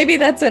happens. Maybe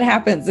that's what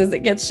happens: is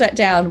it gets shut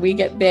down, we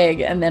get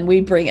big, and then we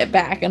bring it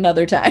back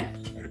another time.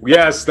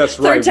 Yes, that's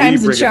right. Third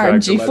time's a charm,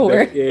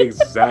 G4.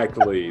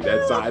 Exactly.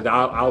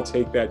 I'll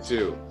take that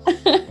too.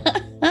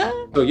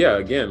 So yeah,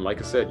 again, like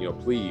I said,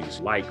 please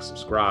like,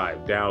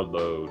 subscribe,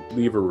 download,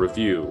 leave a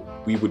review.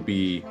 We would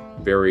be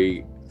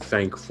very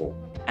thankful.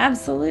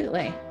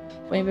 Absolutely.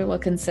 Maybe we'll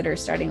consider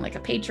starting like a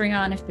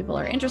Patreon if people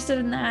are interested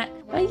in that.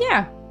 But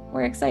yeah,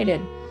 we're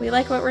excited. We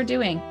like what we're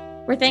doing.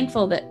 We're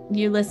thankful that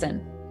you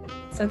listen.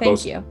 So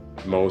thank you.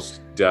 Most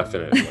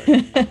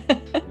definitely.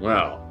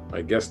 Well,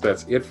 I guess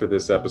that's it for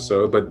this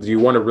episode. But do you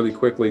want to really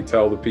quickly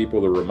tell the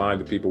people, to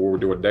remind the people what we're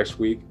doing next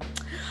week?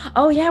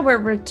 Oh yeah, we're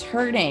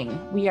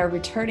returning. We are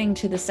returning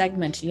to the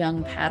segment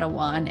Young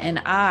Padawan, and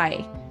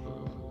I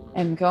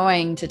am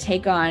going to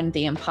take on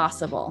the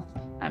impossible.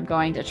 I'm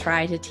going to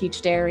try to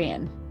teach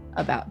Darian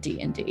about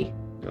D&D.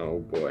 Oh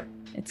boy.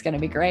 It's going to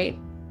be great.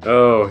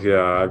 Oh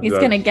yeah. He's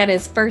going to get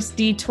his first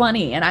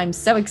D20 and I'm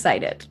so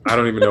excited. I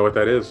don't even know what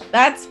that is.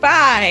 That's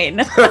fine.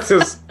 That's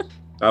just,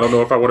 I don't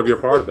know if I want to be a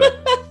part of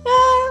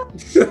that.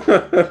 It's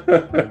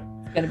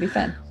going to be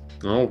fun.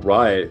 All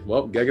right.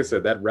 Well, like I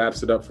said, that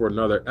wraps it up for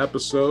another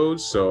episode.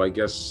 So I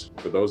guess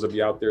for those of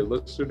you out there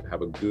listening,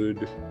 have a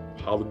good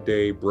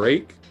holiday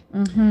break.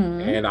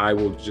 Mm-hmm. And I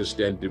will just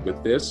end it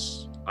with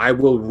this. I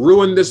will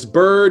ruin this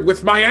bird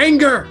with my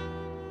anger.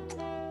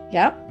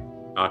 Yep.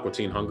 Aqua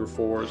Teen Hunger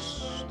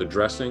Force, The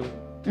Dressing,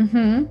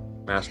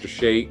 Mm-hmm. Master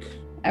Shake.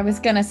 I was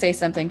going to say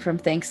something from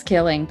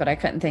Thanksgiving, but I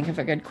couldn't think of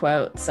a good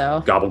quote.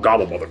 So Gobble,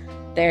 gobble, mother.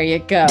 there you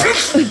go.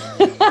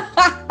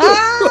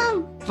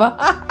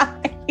 Bye.